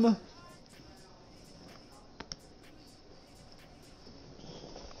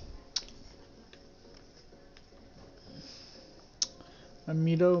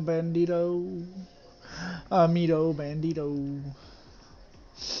 Amido Bandito. Amido Bandito.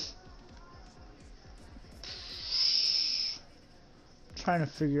 Trying to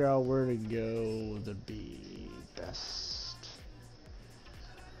figure out where to go would be best.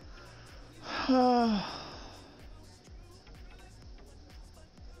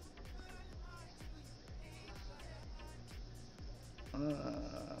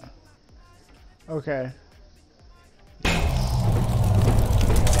 Okay.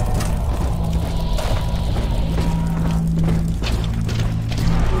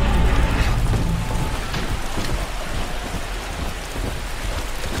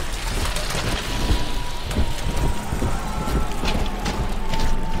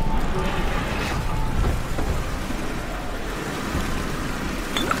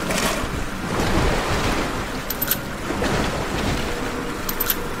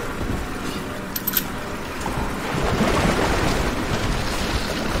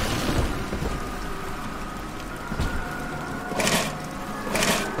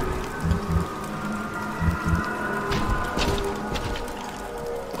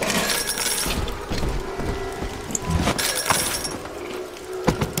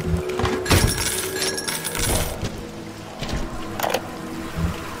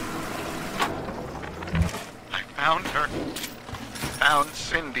 Found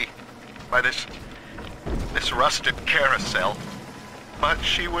Cindy by this rusted carousel, but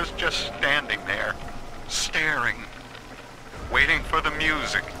she was just standing there, staring, waiting for the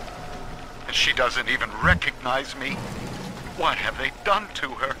music, and she doesn't even recognize me. What have they done to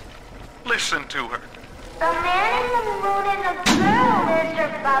her? Listen to her. The man in the moon is a girl,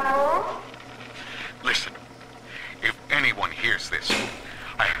 Mr. Bubbles. Listen, if anyone hears this,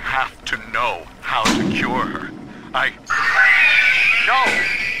 I have to know how to cure her. No!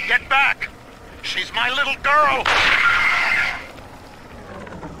 Get back! She's my little girl!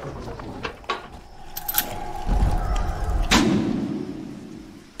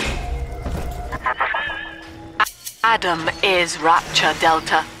 Adam is Rapture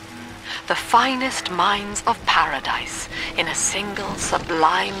Delta, the finest minds of paradise in a single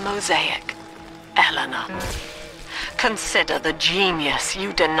sublime mosaic. Eleanor. Consider the genius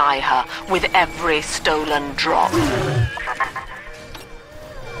you deny her with every stolen drop.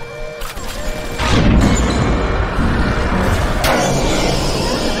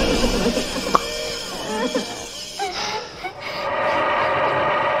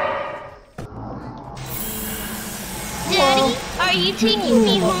 taking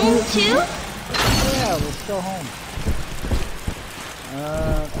me home too? Yeah, let's go home.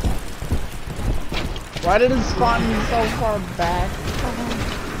 Why did it spawn me so far back?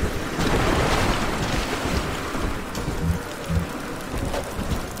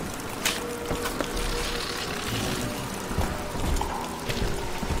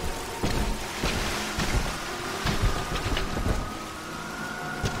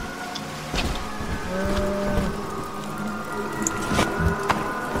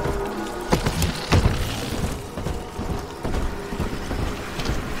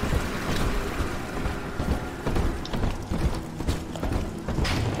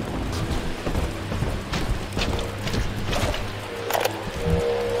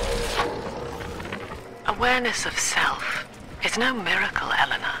 Awareness of self is no miracle,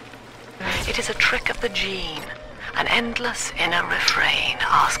 Eleanor. It is a trick of the gene, an endless inner refrain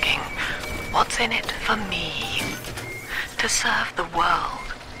asking, what's in it for me? To serve the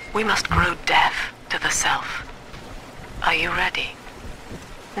world, we must grow deaf to the self. Are you ready?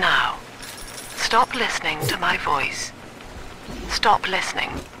 Now, stop listening to my voice. Stop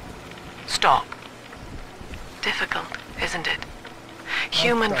listening. Stop. Difficult, isn't it?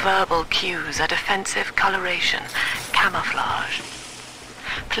 Human verbal cues are defensive coloration, camouflage.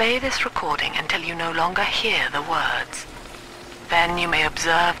 Play this recording until you no longer hear the words. Then you may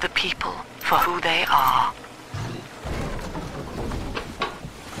observe the people for who they are.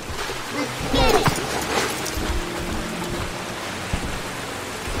 Let's get it!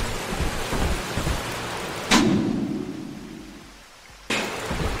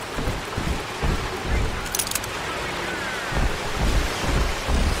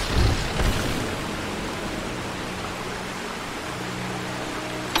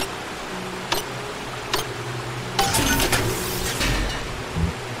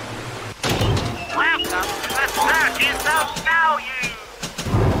 Welcome to the Circus of Value!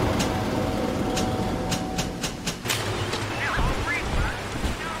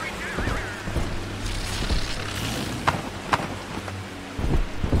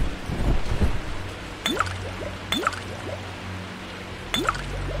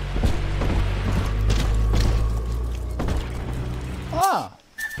 Ah.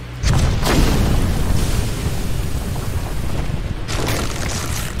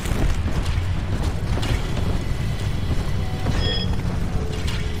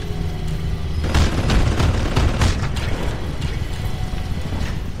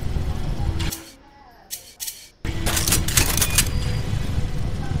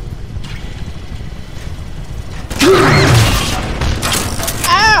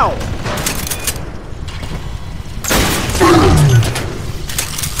 Ow!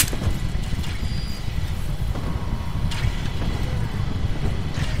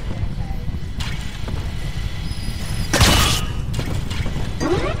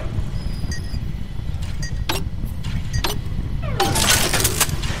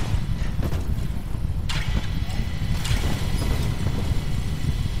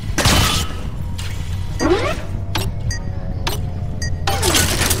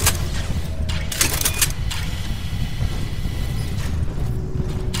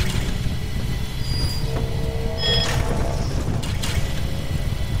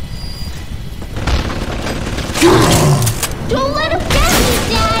 Don't let him get me,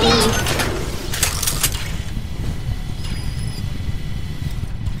 Daddy!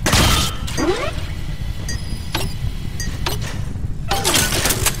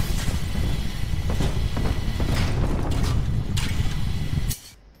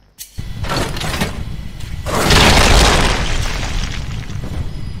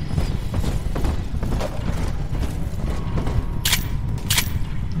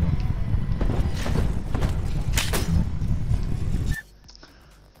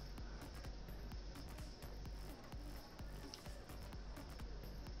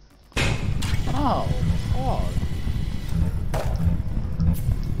 Oh, God.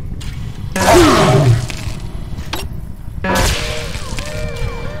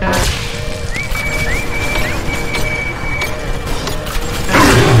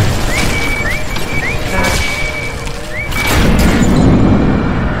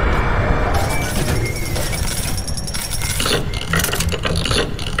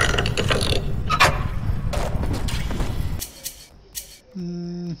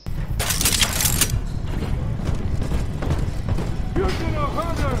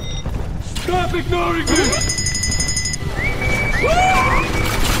 Stop ignoring me!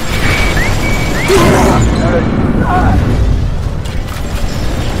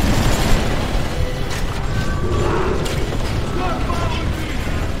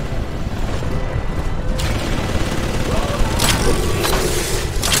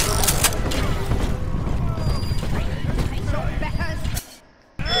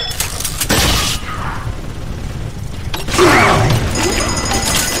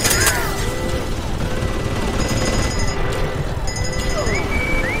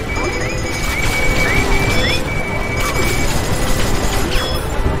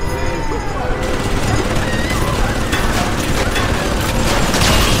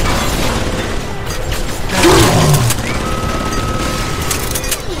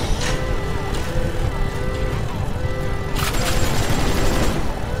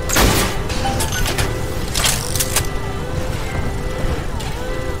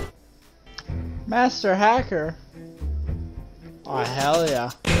 Master Hacker? Oh, hell yeah.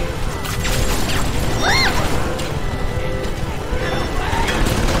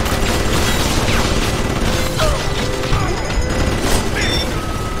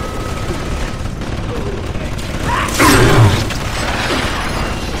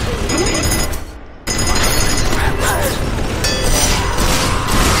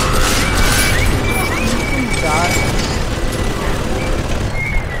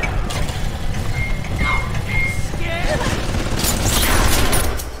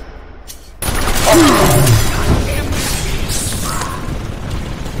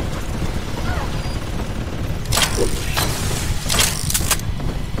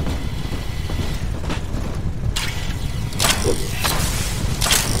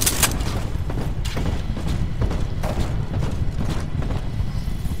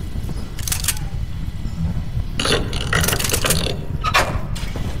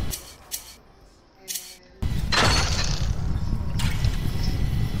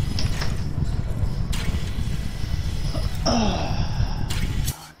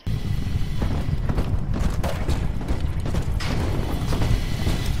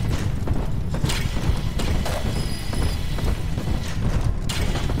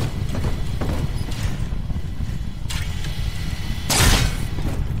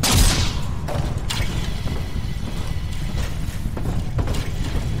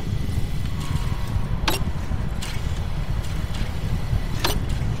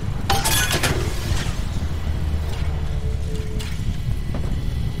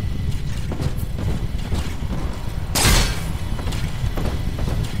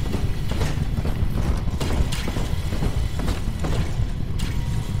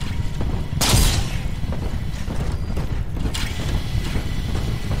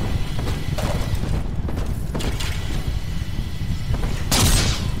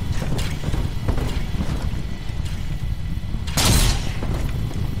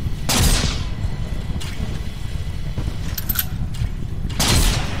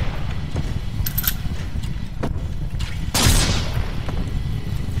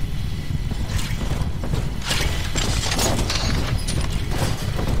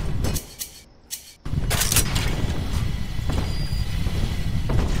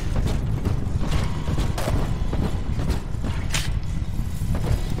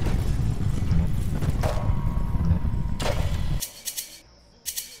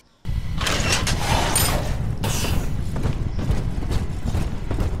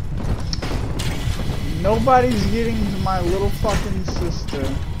 Nobody's getting to my little fucking sister.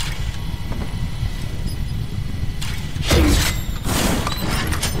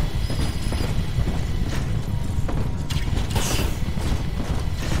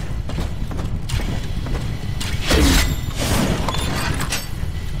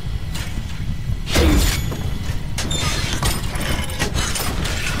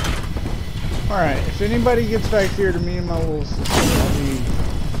 Alright, if anybody gets back here to me and my little sister, I'll be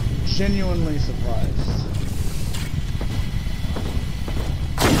genuinely surprised.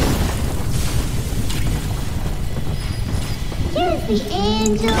 Here's the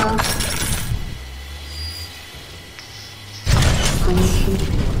angel.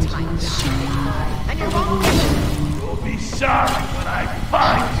 And you're wrong. You'll be sorry when I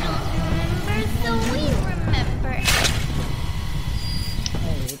find you. So we remember.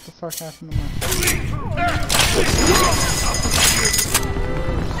 Hey, what the fuck happened to my...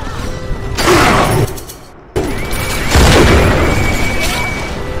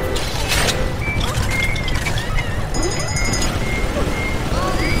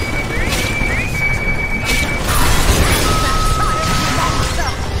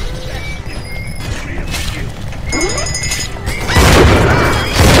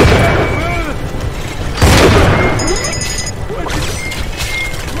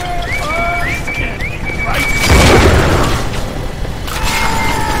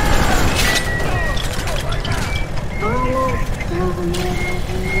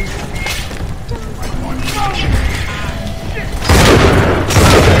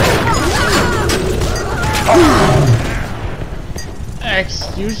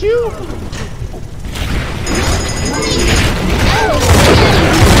 Excuse you?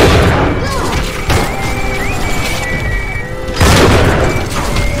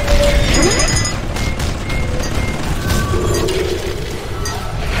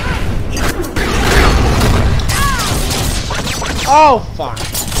 Oh fuck.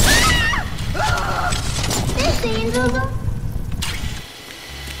 This angel.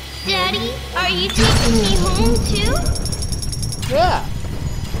 Daddy, are you taking me home too? Yeah.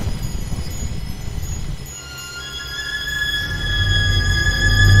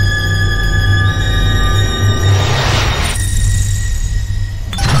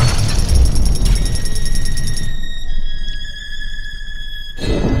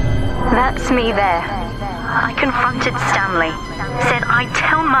 That's me there. I confronted Stanley, said I'd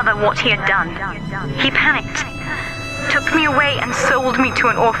tell Mother what he had done. He panicked, took me away and sold me to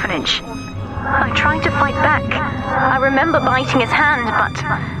an orphanage. I tried to fight back. I remember biting his hand, but...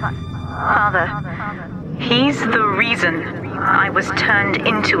 Father, he's the reason I was turned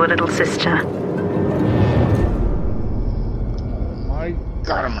into a little sister. Oh my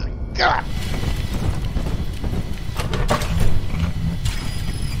god, oh my god.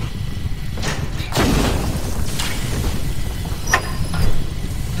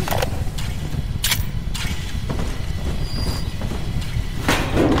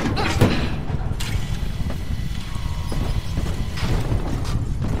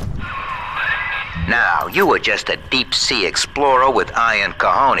 Now, you were just a deep-sea explorer with iron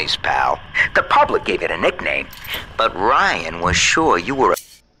cojones, pal. The public gave it a nickname, but Ryan was sure you were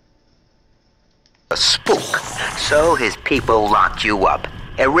a spook. So his people locked you up,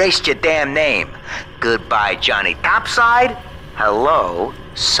 erased your damn name. Goodbye, Johnny Topside. Hello,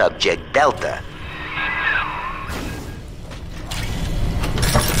 Subject Delta.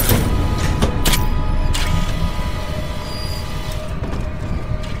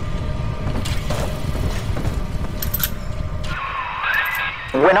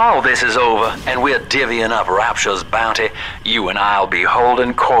 When all this is over and we're divvying up Rapture's bounty, you and I'll be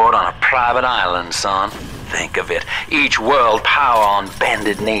holding court on a private island, son. Think of it. Each world power on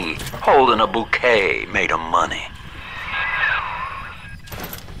bended knee, holding a bouquet made of money.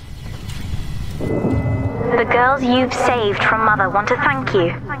 The girls you've saved from Mother want to thank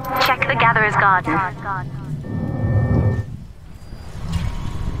you. Check the Gatherer's Garden.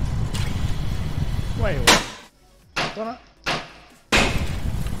 Wait, what? Don't I...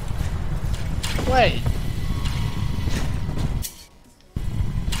 Wait.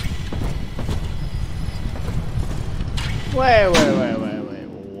 Wait.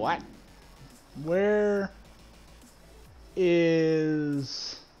 What? Where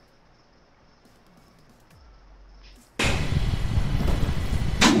is...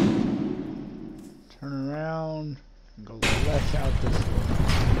 Turn around and go left out this way.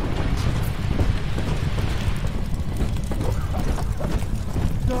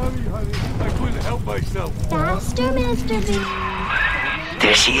 Sorry, honey. I couldn't help myself. Faster, Mr. B.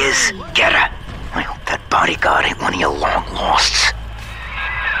 There she is. Get her. I hope that bodyguard ain't one of your long losts.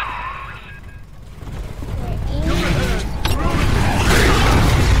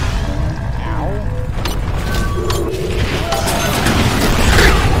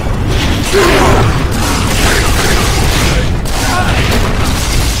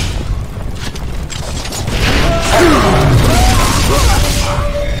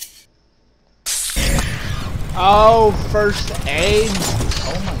 Oh, first aid?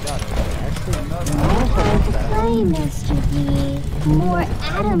 Oh my god, actually not. Play, Mr. B. More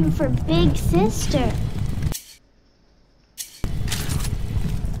Adam for Big Sister.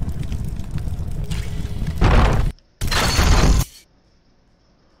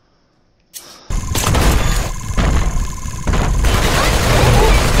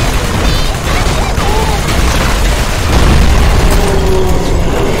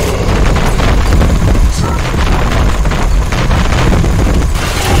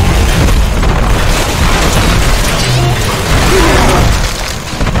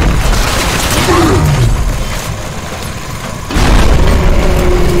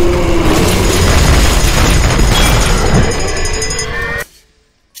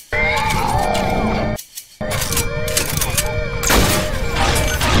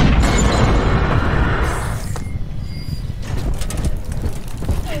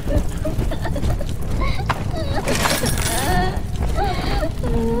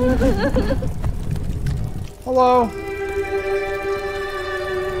 Hello.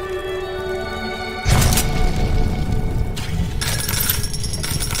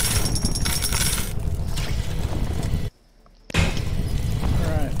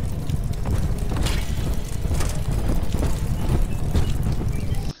 Alright.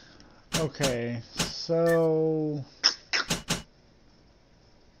 Okay, so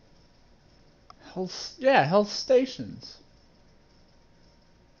health stations.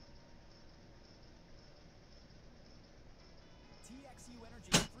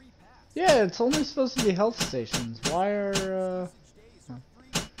 Yeah, it's only supposed to be health stations. Why are,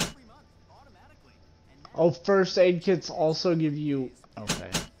 Oh, first aid kits also give you...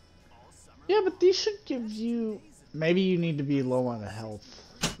 Okay. Yeah, but these should give you... Maybe you need to be low on health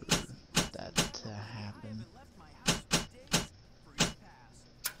for that to happen.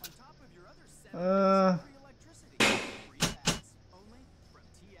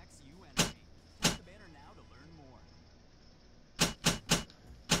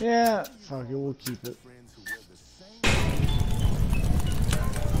 Yeah, fuck it, we'll keep it.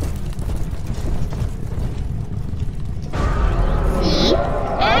 See?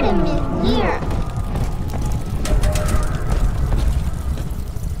 Adam is here.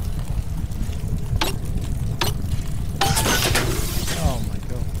 Oh my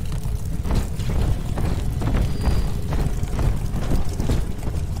god.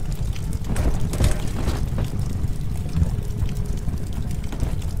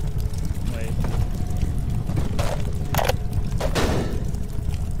 Wait.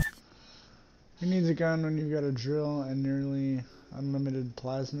 Who needs a gun when you've got a drill and nearly unlimited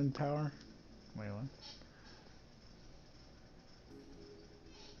plasmid power? Wait, what?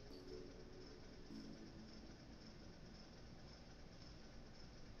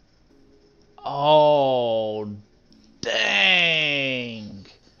 Oh, dang.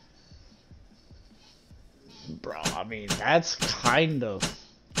 Bro, I mean, that's kind of...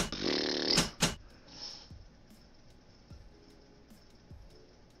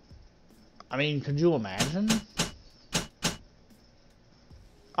 I mean, could you imagine?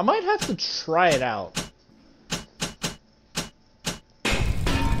 I might have to try it out.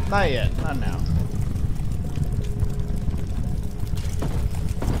 Not yet, not now.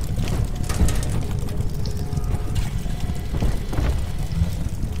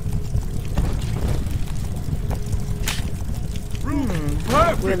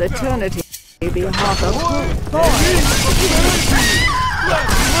 Will eternity be half a boy?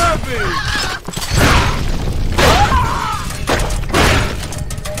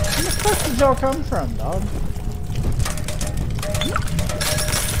 Where the fuck did y'all come from, dog?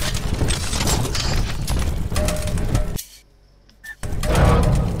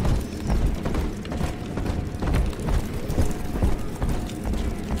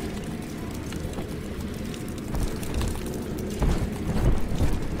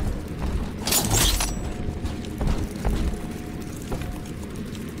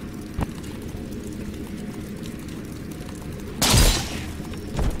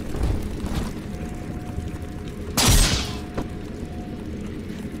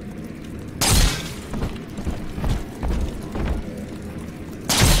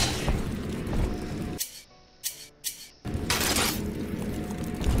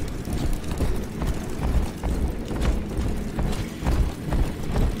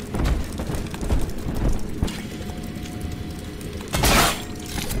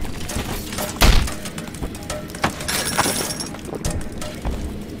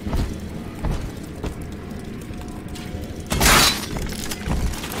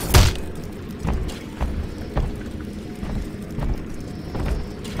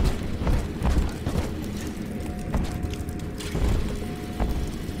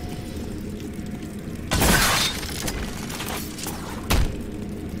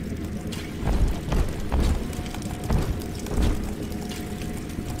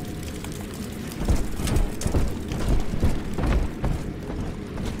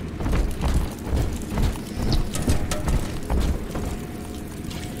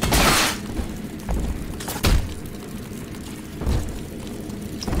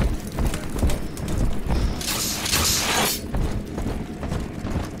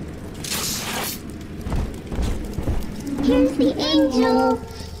 Here's the angel.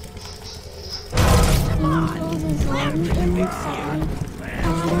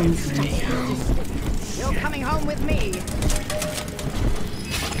 You're coming home with me.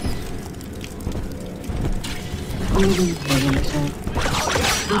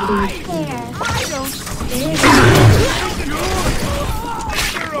 I don't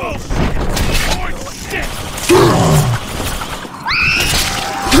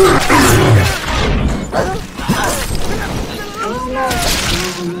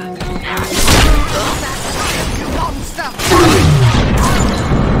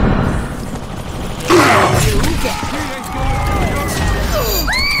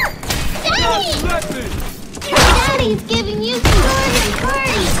Daddy's giving you some garden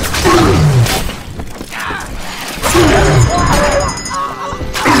party.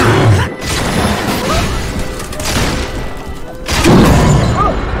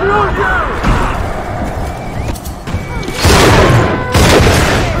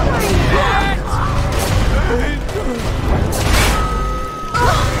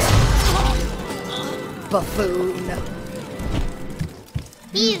 Buffoon.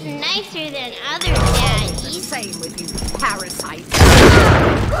 He's nicer than other daddies. Same with you, parasite. Is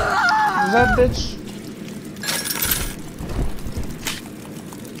that bitch?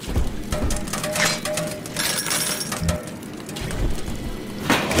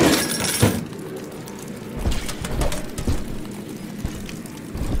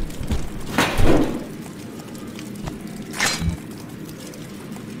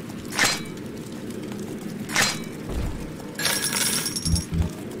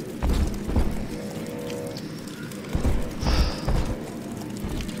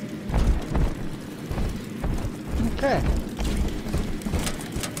 Okay.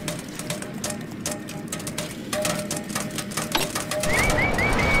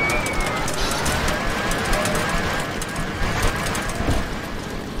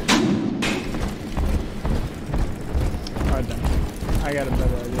 Alright then. I got a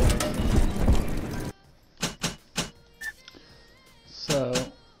better idea. So,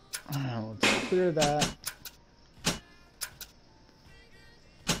 let's clear that.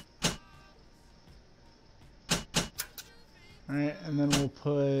 Alright, and then we'll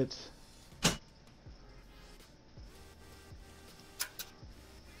put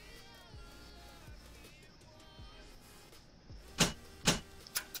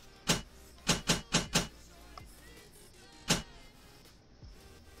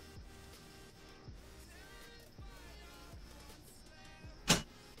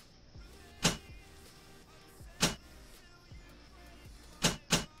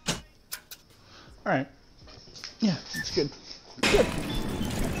alright. Yeah, it's good. Good.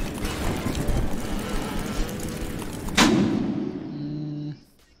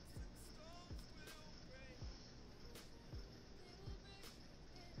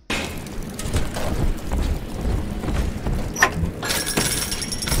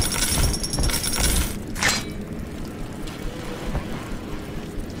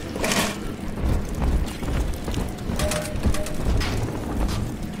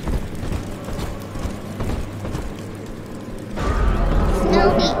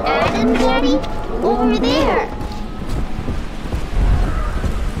 Daddy, over there.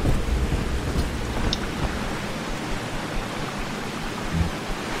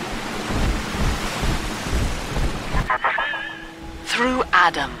 Through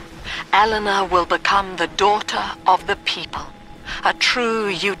Adam, Eleanor will become the daughter of the people, a true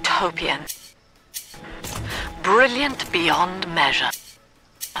utopian. Brilliant beyond measure,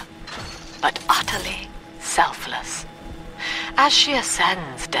 but utterly selfless. As she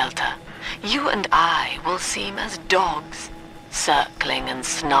ascends, Delta, you and I will seem as dogs, circling and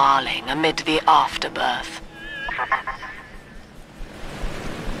snarling amid the afterbirth.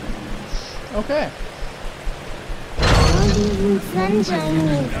 Okay. Sunshine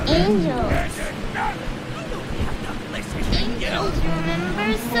means angels. Angels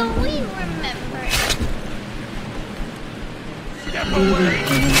remember, so we remember. Don't let it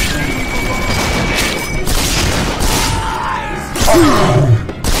get me,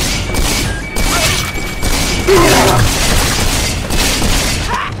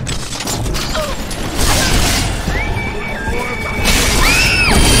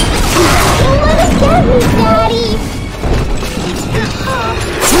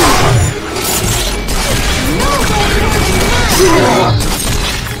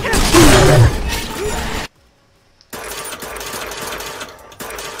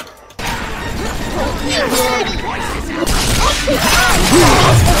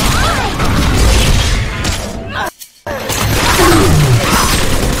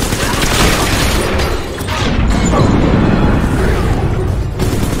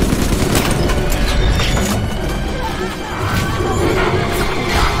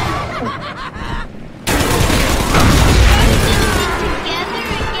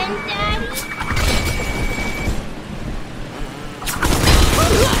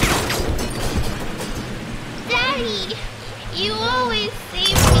 Daddy! You always save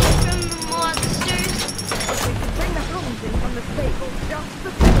me from the monsters. Okay, bring the hounds in from the stable just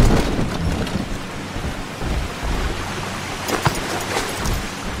the same.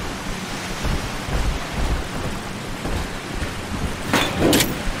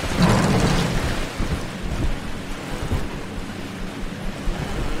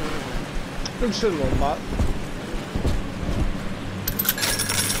 Good shit, little bot.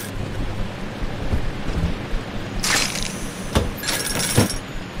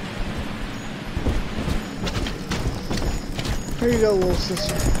 Here you go, little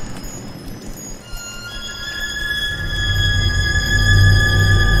sister.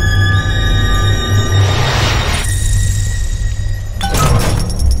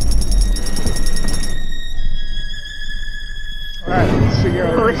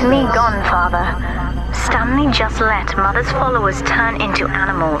 With me gone, Father, Stanley just let Mother's followers turn into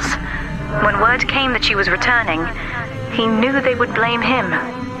animals. When word came that she was returning, he knew they would blame him.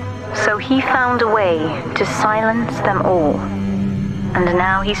 So he found a way to silence them all. And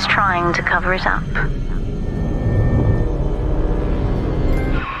now he's trying to cover it up.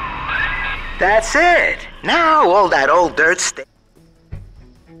 That's it. Now all that old dirt stays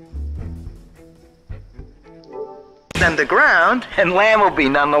underground, and Lamb will be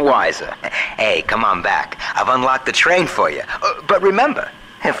none the wiser. Hey, come on back. I've unlocked the train for you. But remember,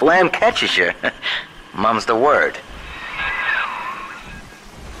 if Lamb catches you, mum's the word.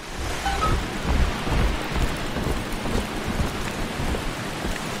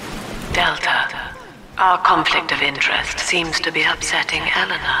 Delta, our conflict of interest seems to be upsetting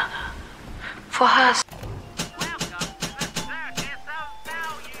Eleanor. For her sake,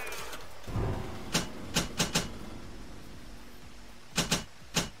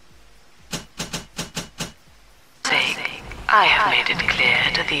 I have made it clear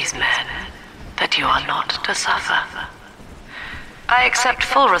to these men that you are not to suffer. I accept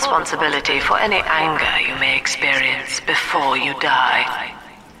full responsibility for any anger you may experience before you die.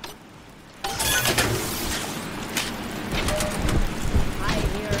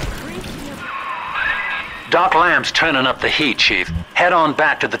 Doc Lamb's turning up the heat, Chief. Head on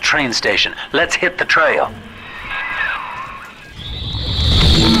back to the train station. Let's hit the trail.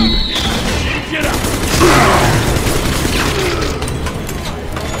 Get up!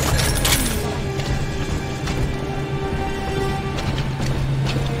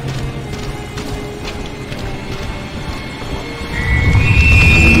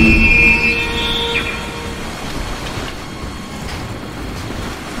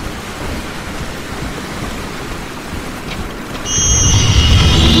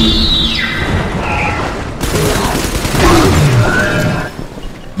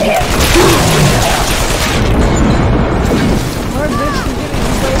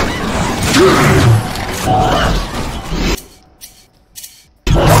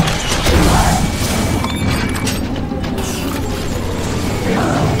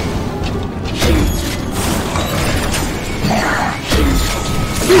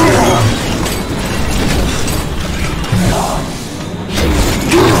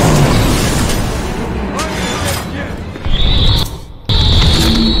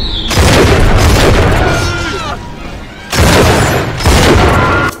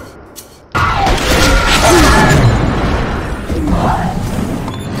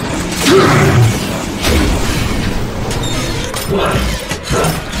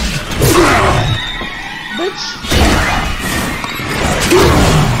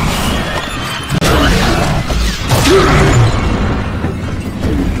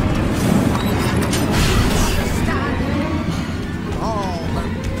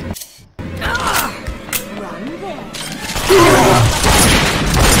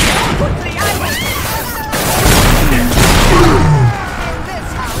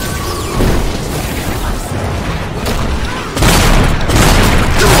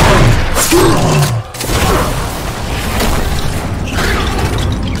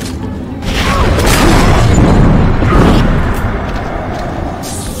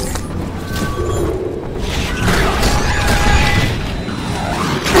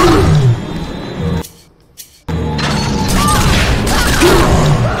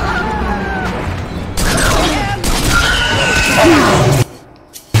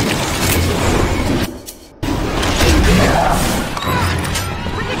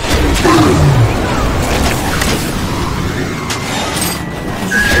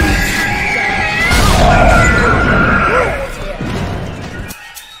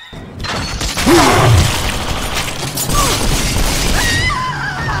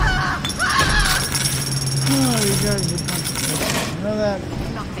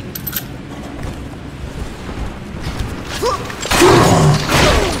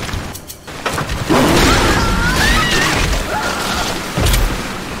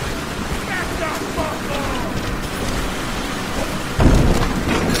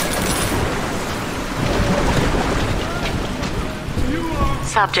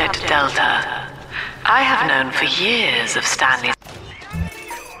 Subject Delta, I have known for years of Stanley's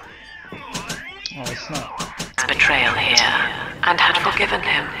betrayal here, and had forgiven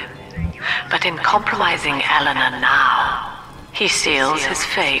him. But in compromising Eleanor now, he seals his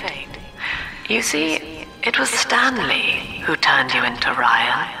fate. You see, it was Stanley who turned you into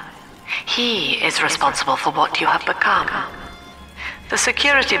Ryan. He is responsible for what you have become. The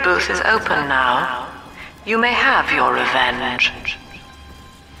security booth is open now. You may have your revenge.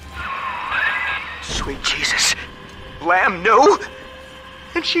 Sweet Jesus. Lamb knew?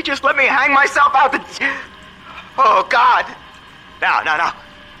 And she just let me hang myself out the... Oh, God. No.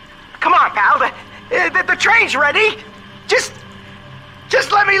 Come on, pal. The train's ready. Just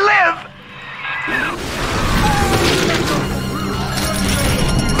let me live.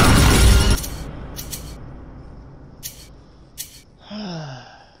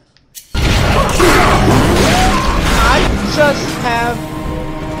 I just have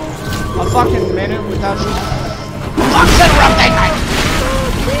a fucking minute without you fucking interrupting me!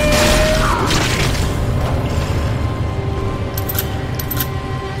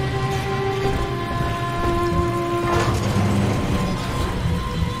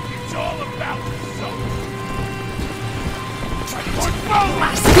 It's all about the soul.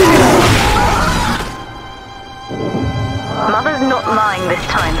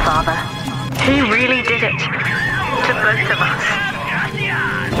 time, Father. He really did it. To both of us.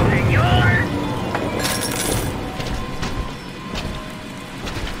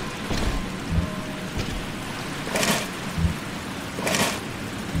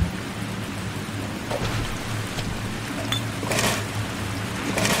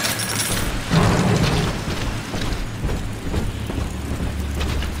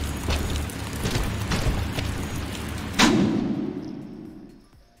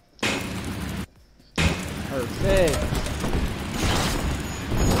 Perfect.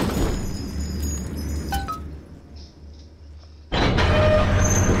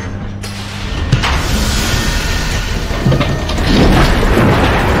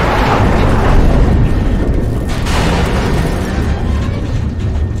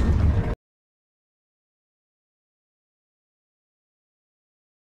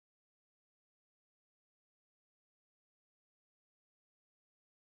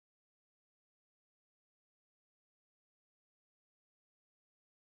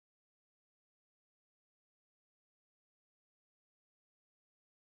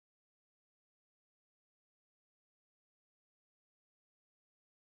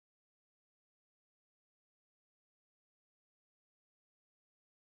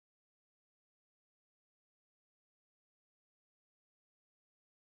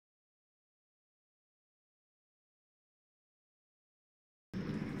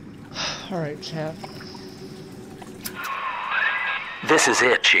 Alright, chat. This is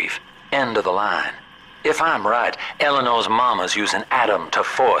it, Chief. End of the line. If I'm right, Eleanor's mama's using Adam to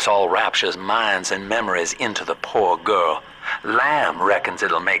force all Rapture's minds and memories into the poor girl. Lamb reckons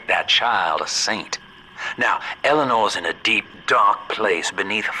it'll make that child a saint. Now, Eleanor's in a deep, dark place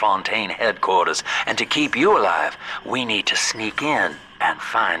beneath Fontaine headquarters, and to keep you alive, we need to sneak in and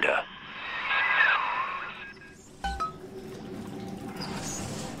find her.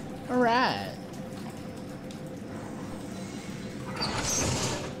 Alright.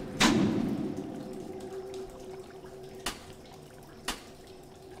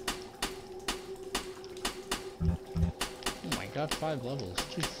 Oh my god, 5 levels.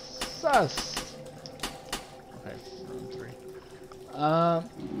 Jesus! Okay, round 3.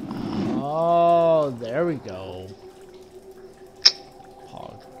 Oh, there we go.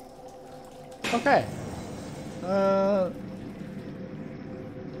 Hog. Okay.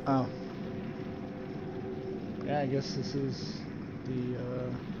 Oh. Yeah, I guess this is the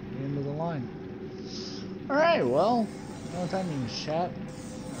end of the line. Alright, well, no time to chat.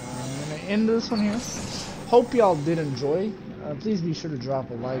 I'm gonna end this one here. Hope y'all did enjoy. Please be sure to drop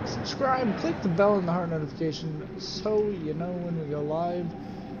a like, subscribe, click the bell and the heart notification so you know when we go live.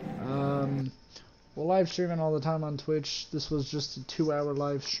 We're live streaming all the time on Twitch. This was just a 2-hour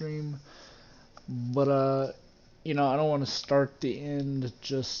live stream. But, you know, I don't want to start the end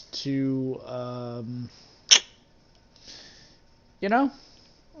just to, you know?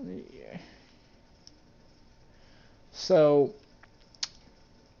 So,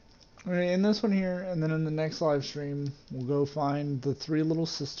 I'm going to end this one here, and then in the next live stream, we'll go find the 3 little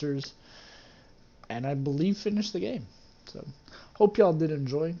sisters, and I believe finish the game. So, hope y'all did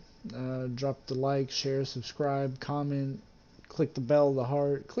enjoy. Drop the like, share, subscribe, comment, click the bell, the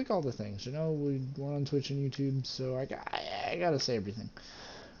heart, click all the things. You know, we're on Twitch and YouTube, so I gotta say everything.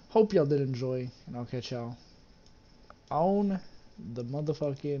 Hope y'all did enjoy, and I'll catch y'all on the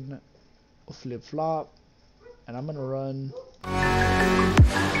motherfucking flip-flop, and I'm gonna run to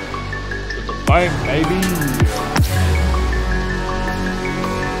the bank, baby.